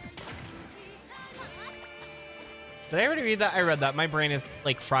 Did I already read that? I read that. My brain is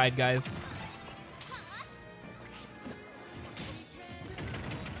like fried, guys.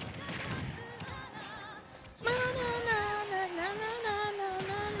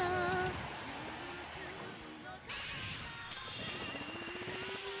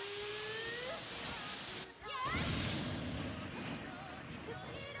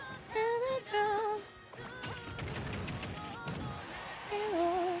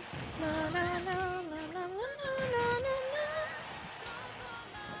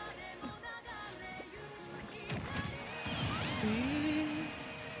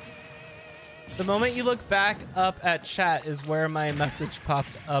 The moment you look back up at chat is where my message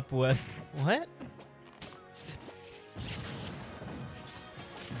popped up with. What?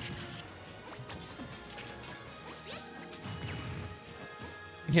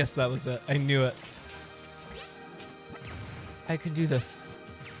 Yes, that was it. I knew it. I could do this.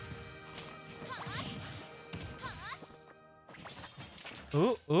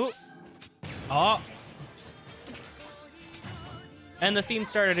 Ooh, ooh. Oh. And the theme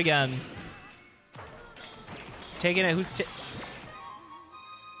started again. It's taking it. Who's...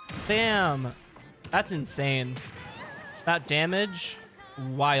 Bam. That's insane. That damage,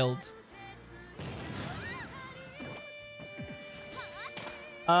 wild.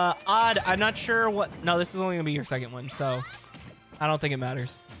 Odd, I'm not sure what... No, this is only gonna be your second one, so I don't think it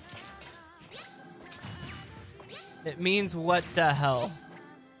matters. It means what the hell?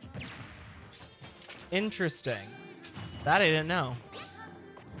 Interesting. That I didn't know.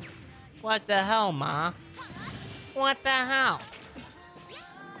 What the hell, Ma? What the hell?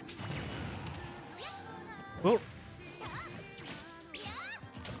 Ooh.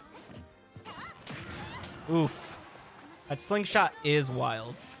 Oof. That slingshot is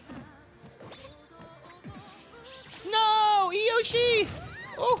wild. No, Yoshi!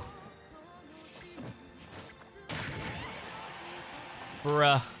 Oh.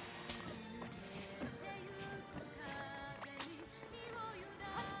 Bruh.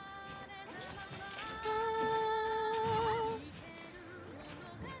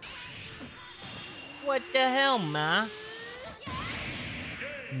 What the hell, ma?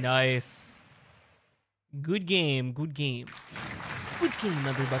 Nice. Good game, good game. Good game,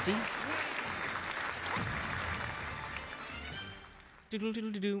 everybody.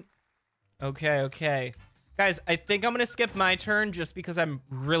 Doodle-doodle-doo-doo. Okay, okay. Guys, I think I'm gonna skip my turn just because I'm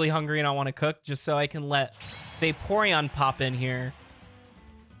really hungry and I want to cook, just so I can let Vaporeon pop in here.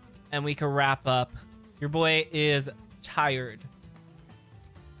 And we can wrap up. Your boy is tired.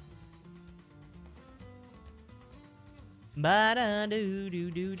 Ba da do do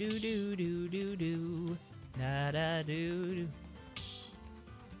do do do do do do da da do do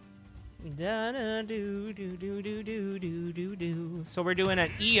da da do do do do do do do do. So we're doing an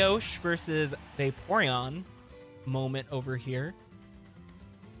Eosh versus Vaporeon moment over here,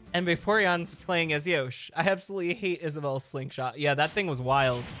 and Vaporeon's playing as Yosh. I absolutely hate Isabel's slingshot. Yeah, that thing was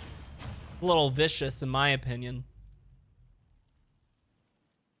wild, a little vicious in my opinion.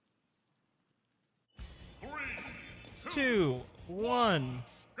 2, 1.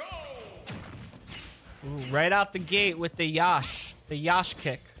 Go! Ooh, right out the gate with the Yash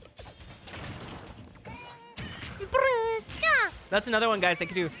kick. That's another one, guys, I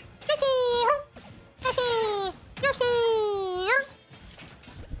could do.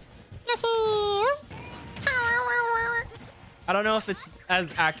 I don't know if it's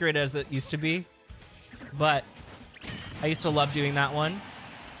as accurate as it used to be, but I used to love doing that one.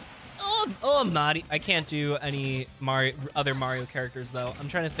 Oh, Mario. I can't do any other Mario characters, though. I'm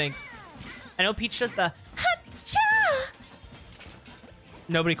trying to think. I know Peach does the ha-cha!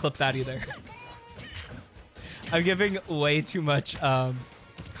 Nobody clipped that either. I'm giving way too much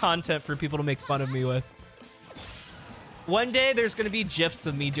content for people to make fun of me with. One day, there's going to be GIFs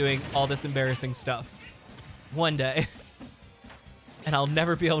of me doing all this embarrassing stuff. One day. And I'll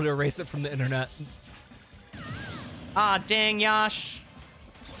never be able to erase it from the internet. Ah, dang, Yash.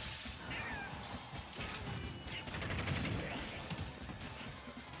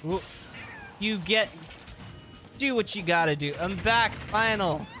 Ooh. You do what you gotta do. I'm back,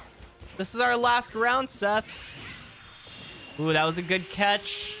 final. This is our last round, Seth. Ooh, that was a good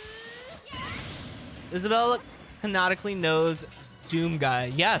catch. Isabella canonically knows Doom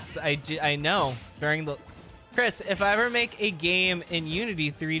Guy. Yes, I know. During the... Chris, if I ever make a game in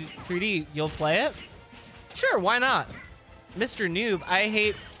Unity 3D, you'll play it? Sure, why not? Mr. Noob, I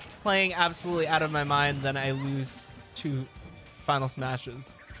hate playing absolutely out of my mind, then I lose to Final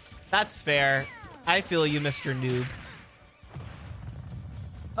Smashes. That's fair. I feel you, Mr. Noob.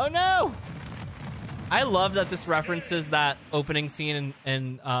 Oh no! I love that this references that opening scene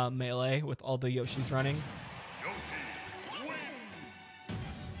in Melee with all the Yoshis running. Yoshi wins!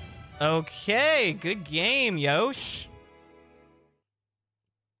 Okay, good game, Yosh.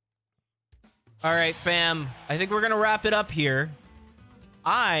 All right, fam. I think we're gonna wrap it up here.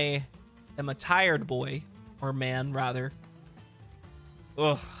 I am a tired boy, or man, rather.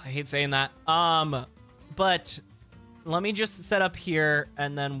 Ugh, I hate saying that. But let me just set up here,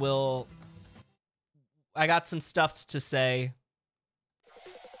 and then I got some stuff to say.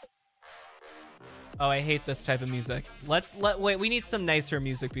 Oh, I hate this type of music. Wait, we need some nicer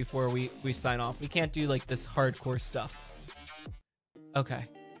music before we sign off. We can't do like this hardcore stuff. Okay.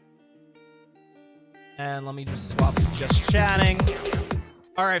 And let me just swap to just chatting.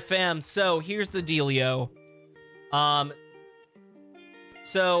 All right, fam. So here's the dealio.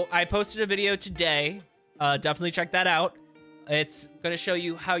 So I posted a video today. Definitely check that out. It's gonna show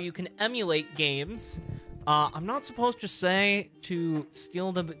you how you can emulate games I'm not supposed to say to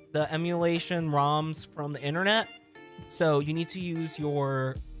steal the emulation ROMs from the internet. So you need to use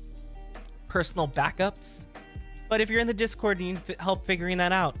your personal backups. But if you're in the Discord and you need help figuring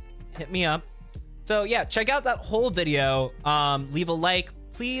that out, hit me up. So yeah, check out that whole video. Leave a like,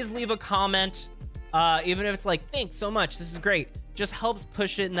 please leave a comment. Even if it's like, thanks so much, this is great. Just helps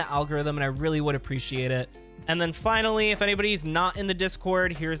push it in the algorithm and I really would appreciate it. And then finally, if anybody's not in the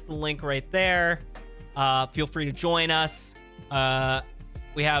Discord, here's the link right there. Feel free to join us.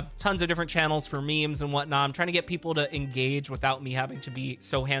 We have tons of different channels for memes and whatnot. I'm trying to get people to engage without me having to be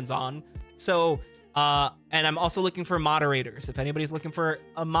so hands-on. So, and I'm also looking for moderators. If anybody's looking for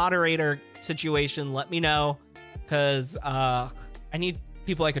a moderator situation, let me know, because I need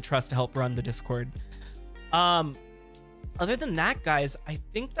people I could trust to help run the Discord. Other than that, guys, I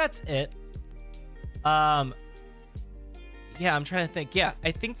think that's it. Yeah, I'm trying to think. Yeah,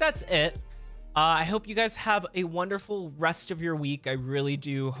 I think that's it. I hope you guys have a wonderful rest of your week. I really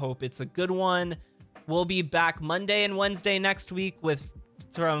do hope it's a good one. We'll be back Monday and Wednesday next week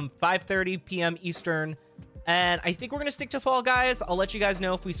from 5:30 p.m. Eastern. And I think we're going to stick to Fall Guys. I'll let you guys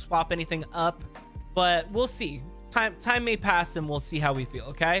know if we swap anything up, but we'll see. Time may pass and we'll see how we feel,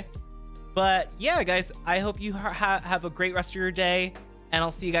 okay? But yeah, guys, I hope you have a great rest of your day, and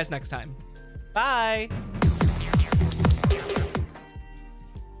I'll see you guys next time. Bye.